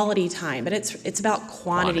quality time, but it's about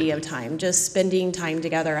quantity of time, just spending time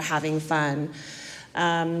together, having fun.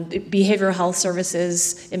 Behavioral health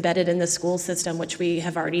services embedded in the school system, which we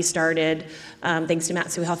have already started, thanks to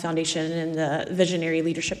Matsu Health Foundation and the visionary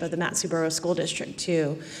leadership of the Matsu Borough School District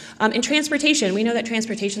too. And transportation, we know that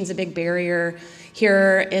transportation is a big barrier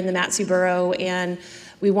here in the Matsu Borough, and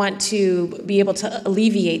we want to be able to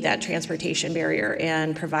alleviate that transportation barrier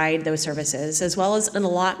and provide those services, as well as an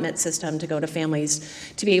allotment system to go to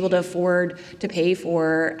families to be able to afford to pay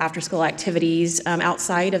for after-school activities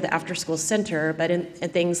outside of the after-school center, but in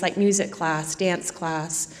things like music class, dance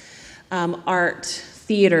class, art,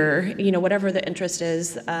 theater, whatever the interest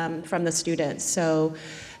is from the students. So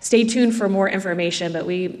stay tuned for more information, but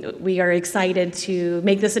we are excited to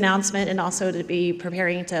make this announcement and also to be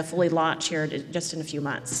preparing to fully launch here just in a few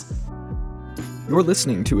months. You're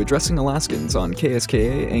listening to Addressing Alaskans on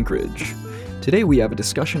KSKA Anchorage. Today we have a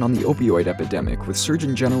discussion on the opioid epidemic with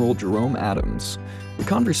Surgeon General Jerome Adams. The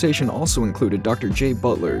conversation also included Dr. Jay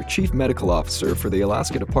Butler, Chief Medical Officer for the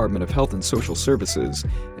Alaska Department of Health and Social Services,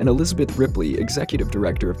 and Elizabeth Ripley, Executive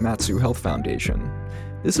Director of Matsu Health Foundation.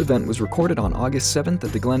 This event was recorded on August 7th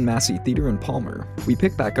at the Glen Massey Theater in Palmer. We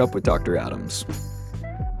pick back up with Dr. Adams.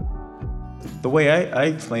 The way I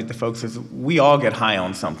explain it to folks is we all get high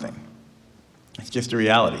on something. It's just a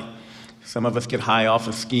reality. Some of us get high off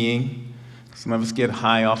of skiing. Some of us get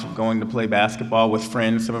high off of going to play basketball with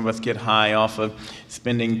friends. Some of us get high off of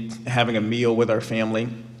having a meal with our family.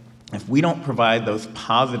 If we don't provide those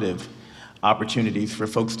positive opportunities for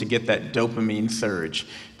folks to get that dopamine surge,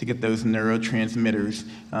 to get those neurotransmitters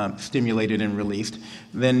stimulated and released,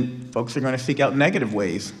 then folks are going to seek out negative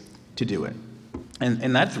ways to do it.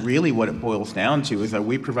 And that's really what it boils down to, is are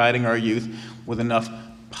we providing our youth with enough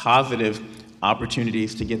positive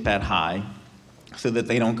opportunities to get that high so that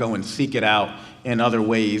they don't go and seek it out in other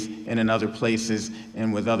ways and in other places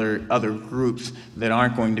and with other groups that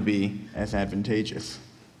aren't going to be as advantageous.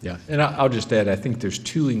 Yeah, and I'll just add, I think there's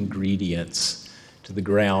two ingredients to the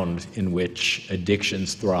ground in which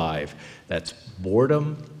addictions thrive. That's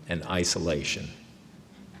boredom and isolation.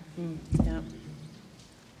 Yeah.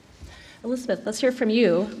 Elizabeth, let's hear from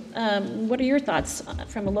you. What are your thoughts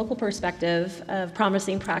from a local perspective of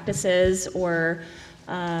promising practices or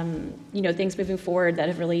things moving forward that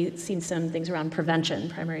have really seen some things around prevention,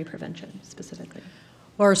 primary prevention specifically?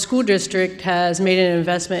 Well, our school district has made an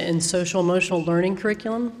investment in social-emotional learning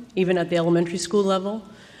curriculum, even at the elementary school level.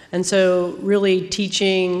 And so really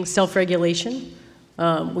teaching self-regulation.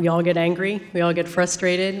 We all get angry. We all get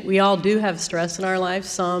frustrated. We all do have stress in our lives,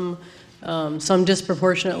 some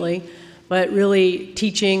disproportionately, but really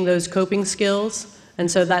teaching those coping skills. And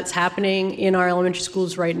so that's happening in our elementary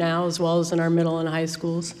schools right now, as well as in our middle and high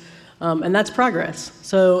schools. And that's progress.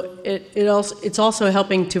 So it's also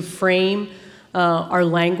helping to frame our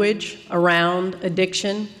language around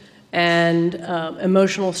addiction and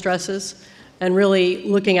emotional stresses, and really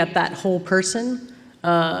looking at that whole person.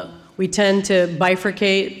 We tend to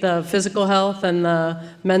bifurcate the physical health and the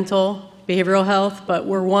mental, behavioral health, but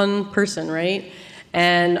we're one person, right?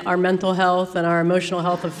 And our mental health and our emotional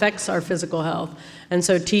health affects our physical health. And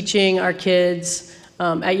so teaching our kids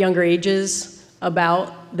at younger ages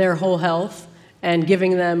about their whole health and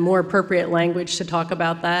giving them more appropriate language to talk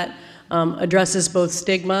about that addresses both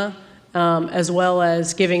stigma as well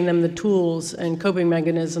as giving them the tools and coping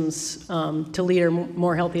mechanisms to lead a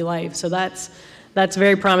more healthy life. So that's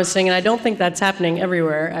very promising, and I don't think that's happening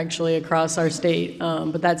everywhere, actually, across our state,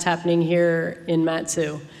 but that's happening here in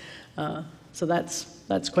Mat-Su. So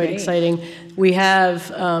that's quite exciting. We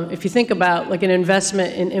have, if you think about like an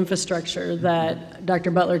investment in infrastructure that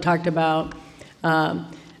Dr. Butler talked about,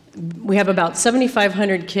 we have about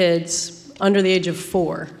 7,500 kids under the age of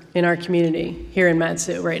 4 in our community here in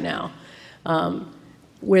Mat-Su right now. There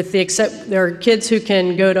are kids who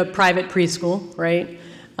can go to private preschool, right?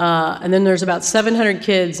 And then there's about 700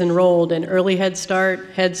 kids enrolled in early Head Start,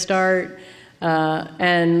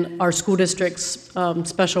 and our school district's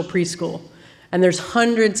special preschool. And there's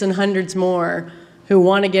hundreds and hundreds more who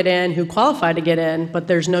want to get in, who qualify to get in, but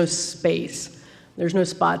there's no space. There's no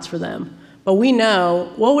spots for them. But we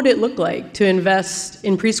know, what would it look like to invest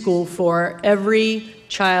in preschool for every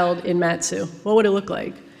child in Mat-Su? What would it look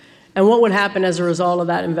like? And what would happen as a result of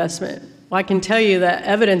that investment? Well, I can tell you that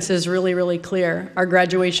evidence is really, really clear. Our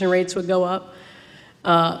graduation rates would go up.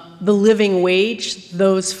 The living wage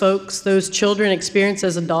those children experience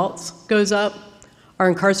as adults goes up. Our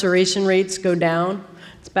incarceration rates go down.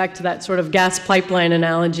 It's back to that sort of gas pipeline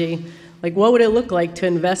analogy. Like, what would it look like to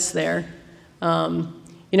invest there?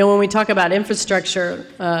 When we talk about infrastructure,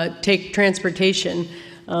 take transportation,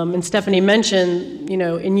 and Stephanie mentioned,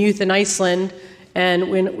 in Youth in Iceland, and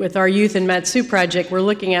with our Youth in Mat-Su project, we're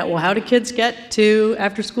looking at, well, how do kids get to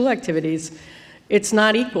after-school activities? It's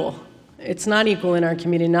not equal. It's not equal in our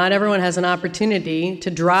community. Not everyone has an opportunity to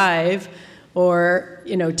drive or,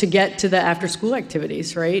 to get to the after-school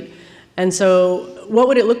activities, right? And so what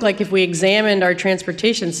would it look like if we examined our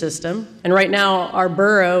transportation system? And right now, our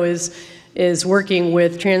borough is working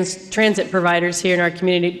with transit providers here in our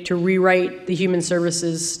community to rewrite the Human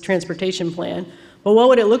Services Transportation Plan. But what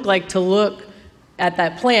would it look like to look at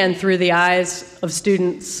that plan through the eyes of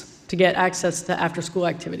students to get access to after-school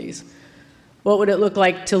activities? What would it look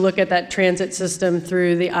like to look at that transit system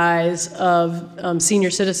through the eyes of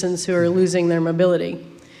senior citizens who are losing their mobility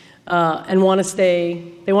and want to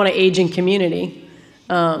age in community?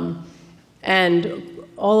 And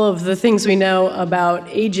all of the things we know about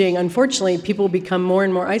aging, unfortunately, people become more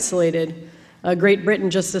and more isolated. Great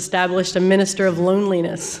Britain just established a Minister of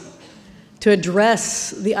Loneliness to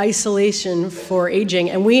address the isolation for aging.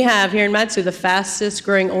 And we have here in Mat-Su the fastest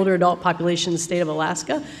growing older adult population in the state of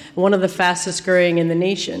Alaska, and one of the fastest growing in the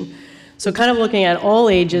nation. So kind of looking at all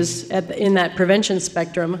ages in that prevention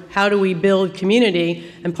spectrum, how do we build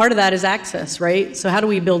community? And part of that is access, right? So how do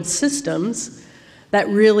we build systems that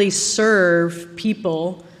really serve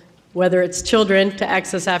people, whether it's children to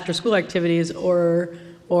access after-school activities or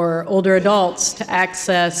older adults to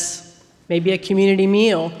access maybe a community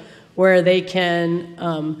meal where they can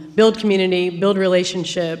build community, build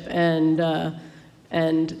relationship,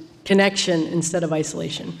 and connection instead of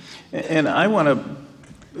isolation. And I want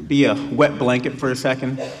to be a wet blanket for a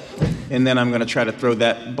second, and then I'm going to try to throw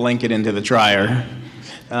that blanket into the dryer.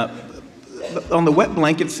 On the wet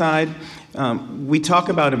blanket side, we talk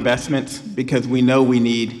about investments because we know we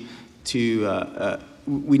need to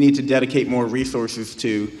dedicate more resources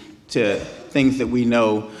to things that we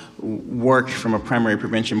know work from a primary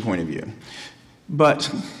prevention point of view.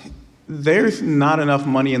 But there's not enough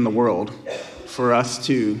money in the world for us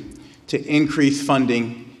to increase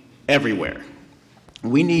funding everywhere.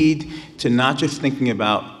 We need to not just think of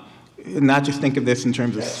this in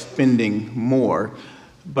terms of spending more,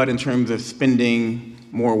 but in terms of spending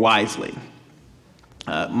more wisely.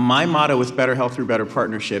 My motto is better health through better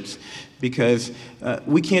partnerships, because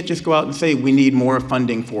we can't just go out and say we need more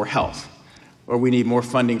funding for health or we need more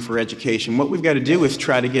funding for education. What we've got to do is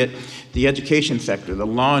try to get the education sector, the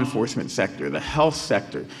law enforcement sector, the health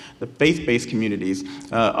sector, the faith-based communities,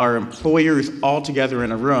 our employers all together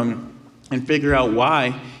in a room and figure out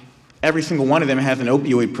why every single one of them has an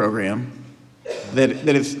opioid program that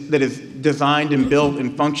is designed and built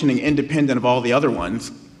and functioning independent of all the other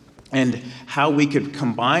ones, and how we could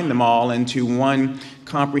combine them all into one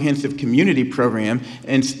comprehensive community program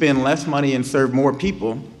and spend less money and serve more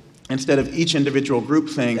people, instead of each individual group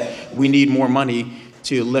saying, we need more money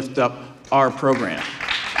to lift up our program.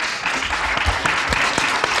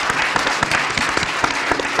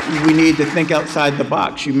 We need to think outside the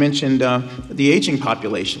box. You mentioned the aging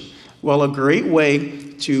population. Well, a great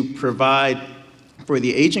way to provide for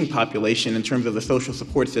the aging population in terms of the social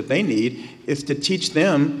supports that they need is to teach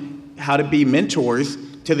them how to be mentors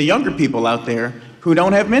to the younger people out there who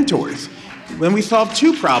don't have mentors. Then we solve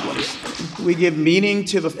two problems. We give meaning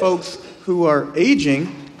to the folks who are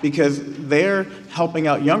aging because they're helping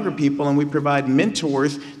out younger people, and we provide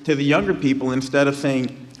mentors to the younger people instead of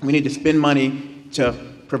saying we need to spend money to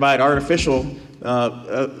provide artificial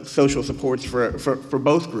social supports for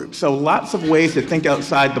both groups. So lots of ways to think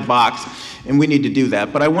outside the box, and we need to do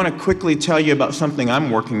that. But I want to quickly tell you about something I'm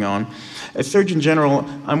working on. As Surgeon General,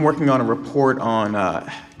 I'm working on a report on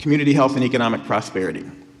community health and economic prosperity.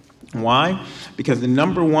 Why? Because the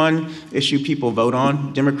number one issue people vote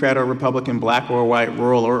on, Democrat or Republican, black or white,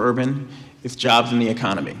 rural or urban, is jobs and the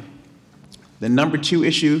economy. The number two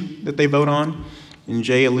issue that they vote on, and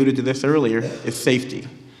Jay alluded to this earlier, is safety.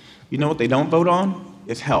 You know what they don't vote on?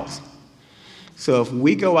 It's health. So if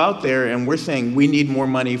we go out there and we're saying we need more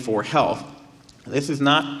money for health, this is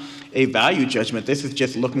not a value judgment. This is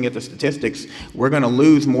just looking at the statistics. We're going to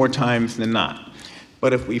lose more times than not.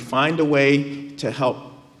 But if we find a way to help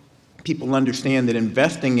people understand that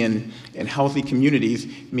investing in healthy communities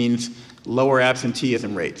means lower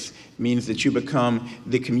absenteeism rates, means that you become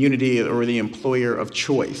the community or the employer of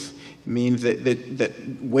choice, means that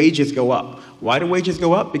wages go up. Why do wages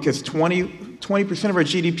go up? Because 20% of our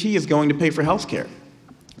GDP is going to pay for health care.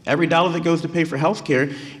 Every dollar that goes to pay for health care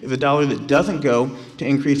is a dollar that doesn't go to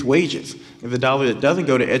increase wages, is a dollar that doesn't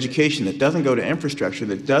go to education, that doesn't go to infrastructure,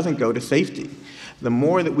 that doesn't go to safety. The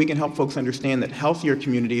more that we can help folks understand that healthier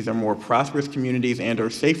communities are more prosperous communities and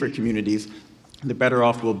are safer communities, the better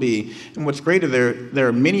off we'll be. And what's great is there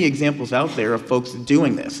are many examples out there of folks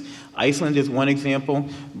doing this. Iceland is one example.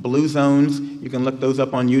 Blue zones, you can look those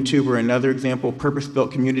up on YouTube, or another example,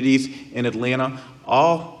 purpose-built communities in Atlanta.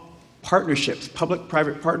 All partnerships,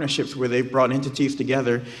 public-private partnerships, where they've brought entities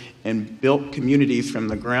together and built communities from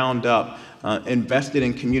the ground up, invested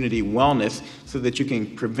in community wellness so that you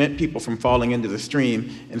can prevent people from falling into the stream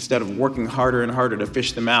instead of working harder and harder to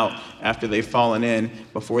fish them out after they've fallen in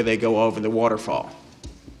before they go over the waterfall.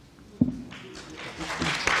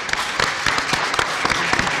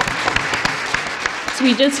 So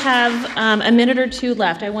we just have a minute or two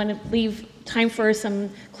left. I want to leave time for some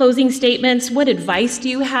closing statements. What advice do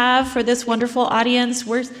you have for this wonderful audience?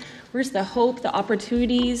 Where's the hope, the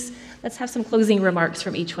opportunities? Let's have some closing remarks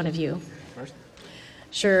from each one of you.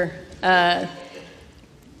 Sure. It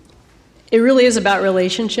really is about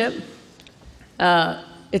relationship.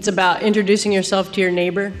 It's about introducing yourself to your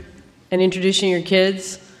neighbor and introducing your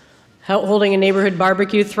kids, holding a neighborhood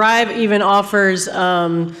barbecue. Thrive even offers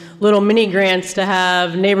little mini grants to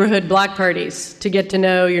have neighborhood block parties to get to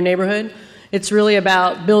know your neighborhood. It's really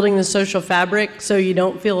about building the social fabric so you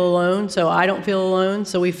don't feel alone, so I don't feel alone,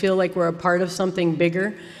 so we feel like we're a part of something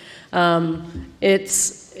bigger.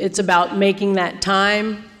 It's about making that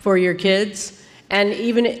time for your kids,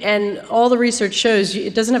 and all the research shows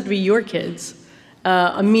it doesn't have to be your kids.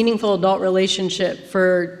 A meaningful adult relationship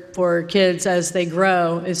for kids as they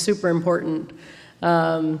grow is super important.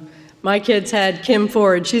 My kids had Kim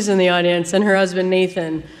Ford, she's in the audience, and her husband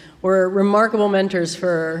Nathan were remarkable mentors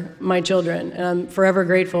for my children, and I'm forever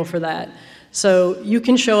grateful for that. So you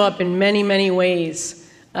can show up in many, many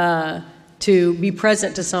ways to be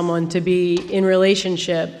present to someone, to be in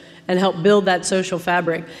relationship, and help build that social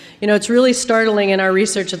fabric. You know, it's really startling in our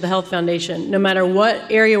research at the Health Foundation, no matter what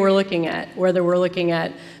area we're looking at, whether we're looking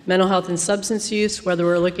at mental health and substance use, whether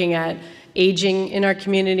we're looking at aging in our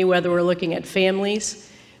community, whether we're looking at families,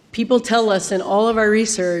 people tell us in all of our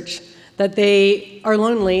research that they are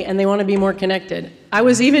lonely and they want to be more connected. I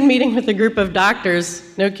was even meeting with a group of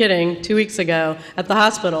doctors, no kidding, 2 weeks ago at the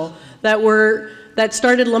hospital that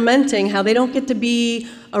started lamenting how they don't get to be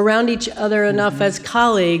around each other enough as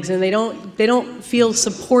colleagues, and they don't feel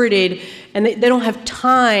supported, and they don't have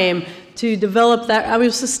time to develop that. I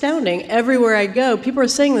was astounding. Everywhere I go, people are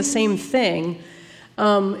saying the same thing.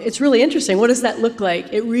 It's really interesting. What does that look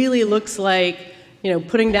like? It really looks like,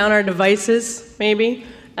 putting down our devices, maybe,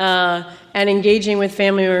 and engaging with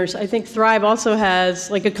family members. I think Thrive also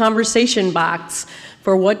has like a conversation box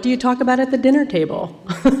for what do you talk about at the dinner table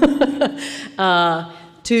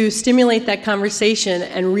to stimulate that conversation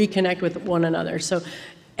and reconnect with one another. So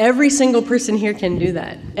every single person here can do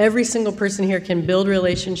that. Every single person here can build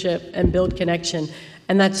relationship and build connection.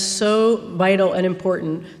 And that's so vital and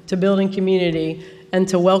important to building community and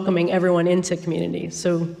to welcoming everyone into community.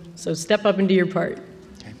 So step up and do your part.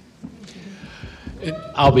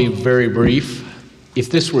 I'll be very brief. If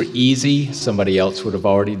this were easy, somebody else would have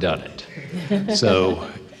already done it. So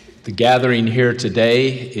the gathering here today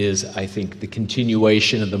is, I think, the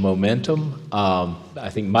continuation of the momentum. I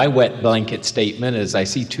think my wet blanket statement is I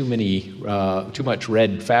see too much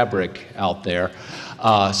red fabric out there.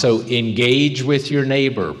 So engage with your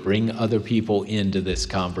neighbor, bring other people into this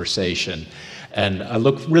conversation. And I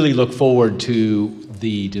really look forward to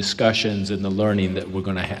the discussions and the learning that we're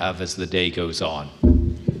going to have as the day goes on.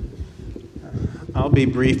 I'll be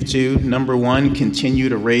brief too. Number one, continue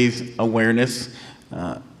to raise awareness.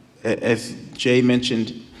 As Jay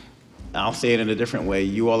mentioned, I'll say it in a different way.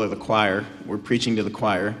 You all are the choir. We're preaching to the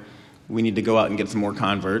choir. We need to go out and get some more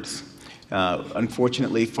converts.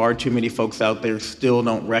 Unfortunately, far too many folks out there still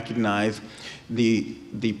don't recognize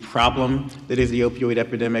the problem that is the opioid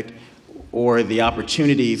epidemic or the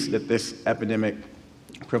opportunities that this epidemic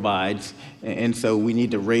provides. And so we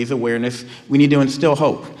need to raise awareness. We need to instill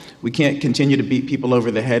hope. We can't continue to beat people over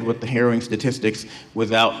the head with the harrowing statistics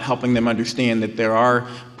without helping them understand that there are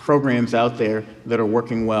programs out there that are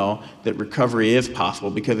working well, that recovery is possible.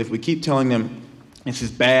 Because if we keep telling them this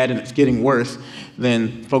is bad and it's getting worse,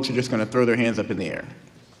 then folks are just going to throw their hands up in the air.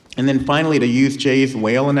 And then finally, to use Jay's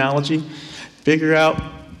whale analogy, figure out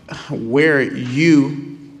where you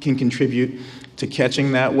can contribute to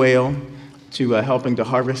catching that whale, to helping to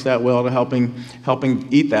harvest that whale, to helping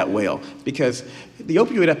eat that whale. Because the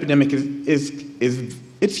opioid epidemic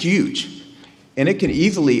it's huge, and it can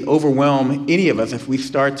easily overwhelm any of us if we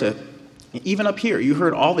start to, even up here, you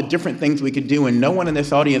heard all the different things we could do, and no one in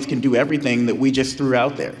this audience can do everything that we just threw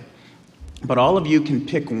out there. But all of you can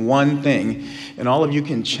pick one thing, and all of you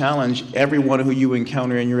can challenge everyone who you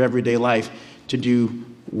encounter in your everyday life to do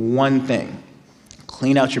one thing.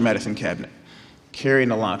 Clean out your medicine cabinet, carry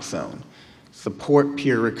naloxone, support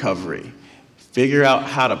peer recovery, figure out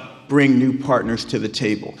how to bring new partners to the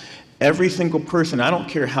table. Every single person, I don't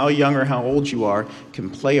care how young or how old you are, can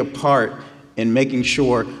play a part in making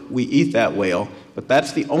sure we eat that whale. But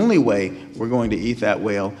that's the only way we're going to eat that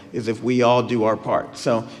whale, is if we all do our part.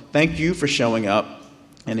 So thank you for showing up.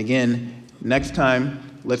 And again, next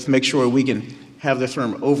time, let's make sure we can have this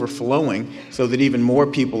room overflowing so that even more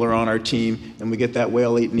people are on our team and we get that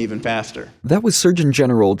whale eaten even faster. That was Surgeon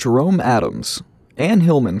General Jerome Adams. Ann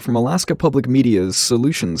Hillman from Alaska Public Media's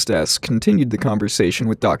Solutions Desk continued the conversation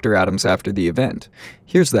with Dr. Adams after the event.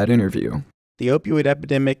 Here's that interview. The opioid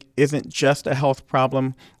epidemic isn't just a health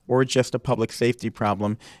problem or just a public safety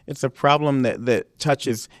problem. It's a problem that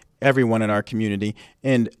touches everyone in our community.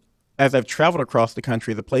 And as I've traveled across the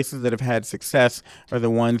country, the places that have had success are the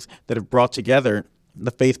ones that have brought together the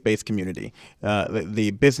faith-based community,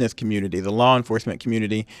 the business community, the law enforcement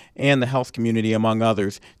community, and the health community, among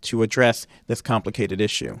others, to address this complicated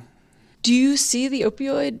issue. Do you see the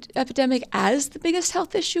opioid epidemic as the biggest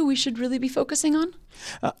health issue we should really be focusing on?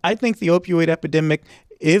 I think the opioid epidemic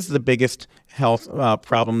is the biggest health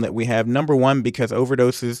problem that we have. Number one, because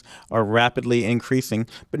overdoses are rapidly increasing.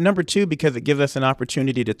 But number two, because it gives us an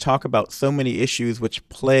opportunity to talk about so many issues which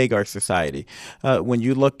plague our society. When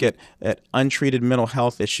you look at untreated mental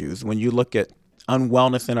health issues, when you look at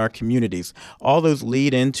unwellness in our communities. All those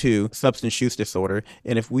lead into substance use disorder.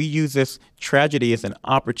 And if we use this tragedy as an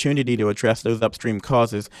opportunity to address those upstream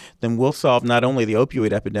causes, then we'll solve not only the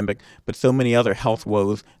opioid epidemic, but so many other health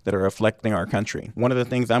woes that are afflicting our country. One of the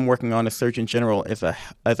things I'm working on as Surgeon General is a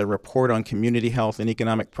report on community health and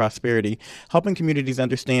economic prosperity, helping communities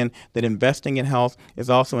understand that investing in health is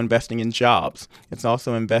also investing in jobs. It's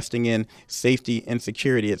also investing in safety and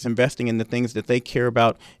security. It's investing in the things that they care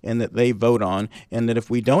about and that they vote on, and that if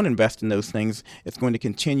we don't invest in those things, it's going to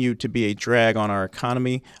continue to be a drag on our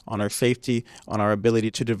economy, on our safety, on our ability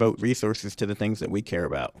to devote resources to the things that we care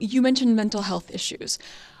about. You mentioned mental health issues.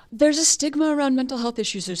 There's a stigma around mental health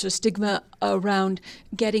issues. There's a stigma around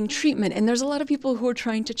getting treatment, and there's a lot of people who are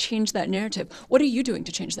trying to change that narrative. What are you doing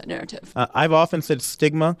to change that narrative? I've often said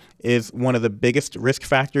stigma is one of the biggest risk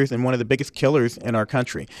factors and one of the biggest killers in our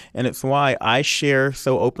country. And it's why I share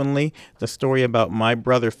so openly the story about my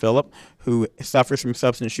brother Philip, who suffers from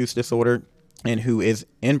substance use disorder and who is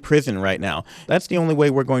in prison right now. That's the only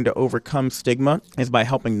way we're going to overcome stigma, is by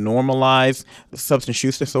helping normalize substance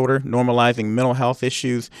use disorder, normalizing mental health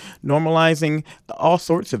issues, normalizing all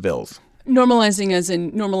sorts of ills. Normalizing as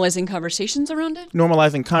in normalizing conversations around it?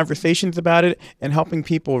 Normalizing conversations about it and helping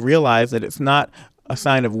people realize that it's not a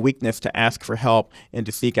sign of weakness to ask for help and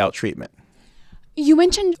to seek out treatment. You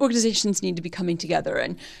mentioned organizations need to be coming together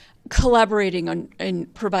and collaborating on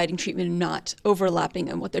and providing treatment and not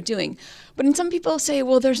overlapping on what they're doing. But some people say,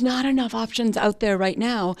 well, there's not enough options out there right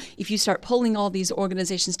now. If you start pulling all these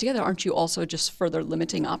organizations together, aren't you also just further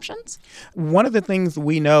limiting options? One of the things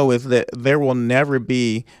we know is that there will never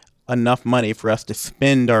be enough money for us to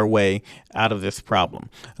spend our way out of this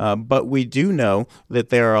problem. But we do know that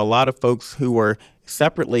there are a lot of folks who are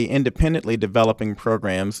separately, independently developing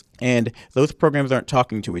programs, and those programs aren't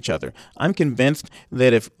talking to each other. I'm convinced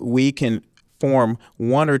that if we can form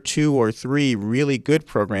 1 or 2 or 3 really good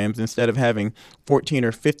programs instead of having 14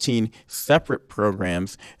 or 15 separate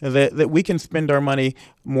programs, that we can spend our money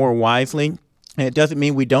more wisely. And it doesn't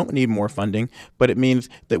mean we don't need more funding, but it means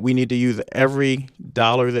that we need to use every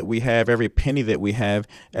dollar that we have, every penny that we have,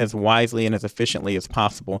 as wisely and as efficiently as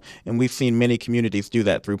possible. And we've seen many communities do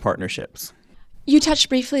that through partnerships. You touched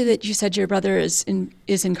briefly that you said your brother is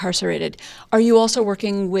incarcerated. Are you also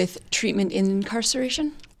working with treatment in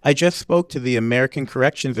incarceration? I just spoke to the American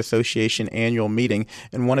Corrections Association annual meeting,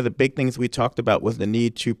 and one of the big things we talked about was the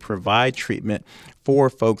need to provide treatment for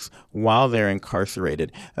folks while they're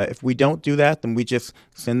incarcerated. If we don't do that, then we just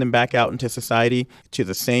send them back out into society to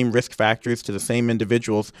the same risk factors, to the same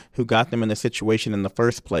individuals who got them in the situation in the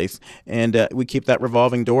first place, and we keep that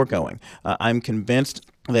revolving door going. I'm convinced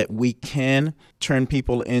that we can turn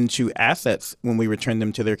people into assets when we return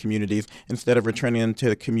them to their communities instead of returning them to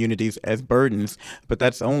the communities as burdens. But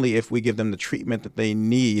that's only if we give them the treatment that they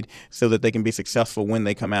need so that they can be successful when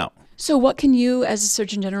they come out. So what can you as a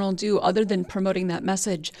Surgeon General do other than promoting that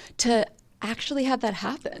message to actually have that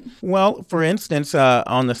happen? Well, for instance,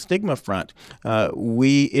 on the stigma front,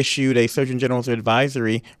 we issued a Surgeon General's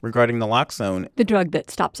advisory regarding naloxone. The drug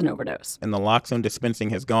that stops an overdose. And naloxone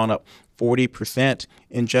dispensing has gone up 40%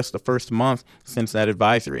 in just the first month since that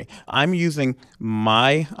advisory. I'm using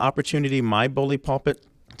my opportunity, my bully pulpit,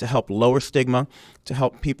 to help lower stigma, to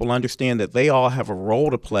help people understand that they all have a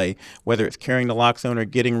role to play, whether it's carrying naloxone or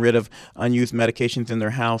getting rid of unused medications in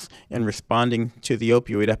their house and responding to the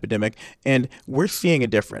opioid epidemic. And we're seeing a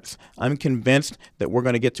difference. I'm convinced that we're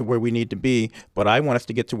going to get to where we need to be, but I want us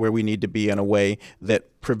to get to where we need to be in a way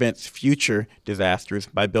that prevents future disasters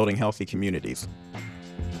by building healthy communities.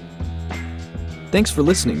 Thanks for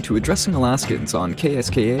listening to Addressing Alaskans on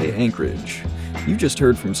KSKA Anchorage. You just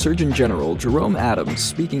heard from Surgeon General Jerome Adams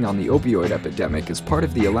speaking on the opioid epidemic as part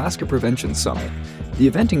of the Alaska Prevention Summit. The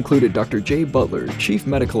event included Dr. Jay Butler, Chief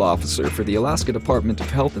Medical Officer for the Alaska Department of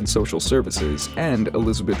Health and Social Services, and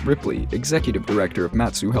Elizabeth Ripley, Executive Director of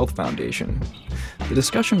Mat-Su Health Foundation. The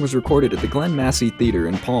discussion was recorded at the Glen Massey Theater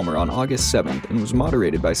in Palmer on August 7th and was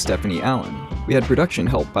moderated by Stephanie Allen. We had production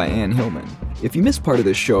help by Ann Hillman. If you missed part of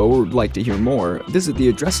this show or would like to hear more, visit the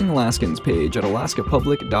Addressing Alaskans page at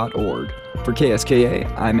alaskapublic.org. For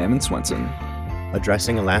KSKA, I'm Eamon Swenson.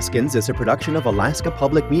 Addressing Alaskans is a production of Alaska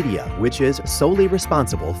Public Media, which is solely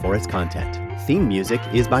responsible for its content. Theme music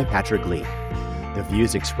is by Patrick Lee. The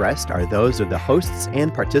views expressed are those of the hosts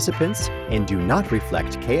and participants and do not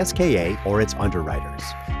reflect KSKA or its underwriters.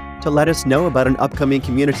 To let us know about an upcoming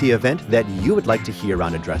community event that you would like to hear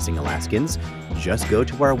on Addressing Alaskans, just go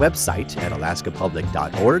to our website at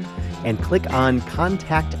alaskapublic.org and click on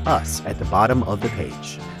Contact Us at the bottom of the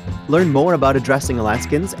page. Learn more about Addressing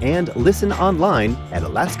Alaskans and listen online at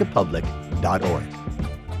alaskapublic.org.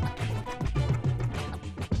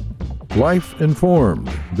 Life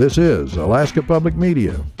informed. This is Alaska Public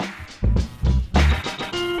Media.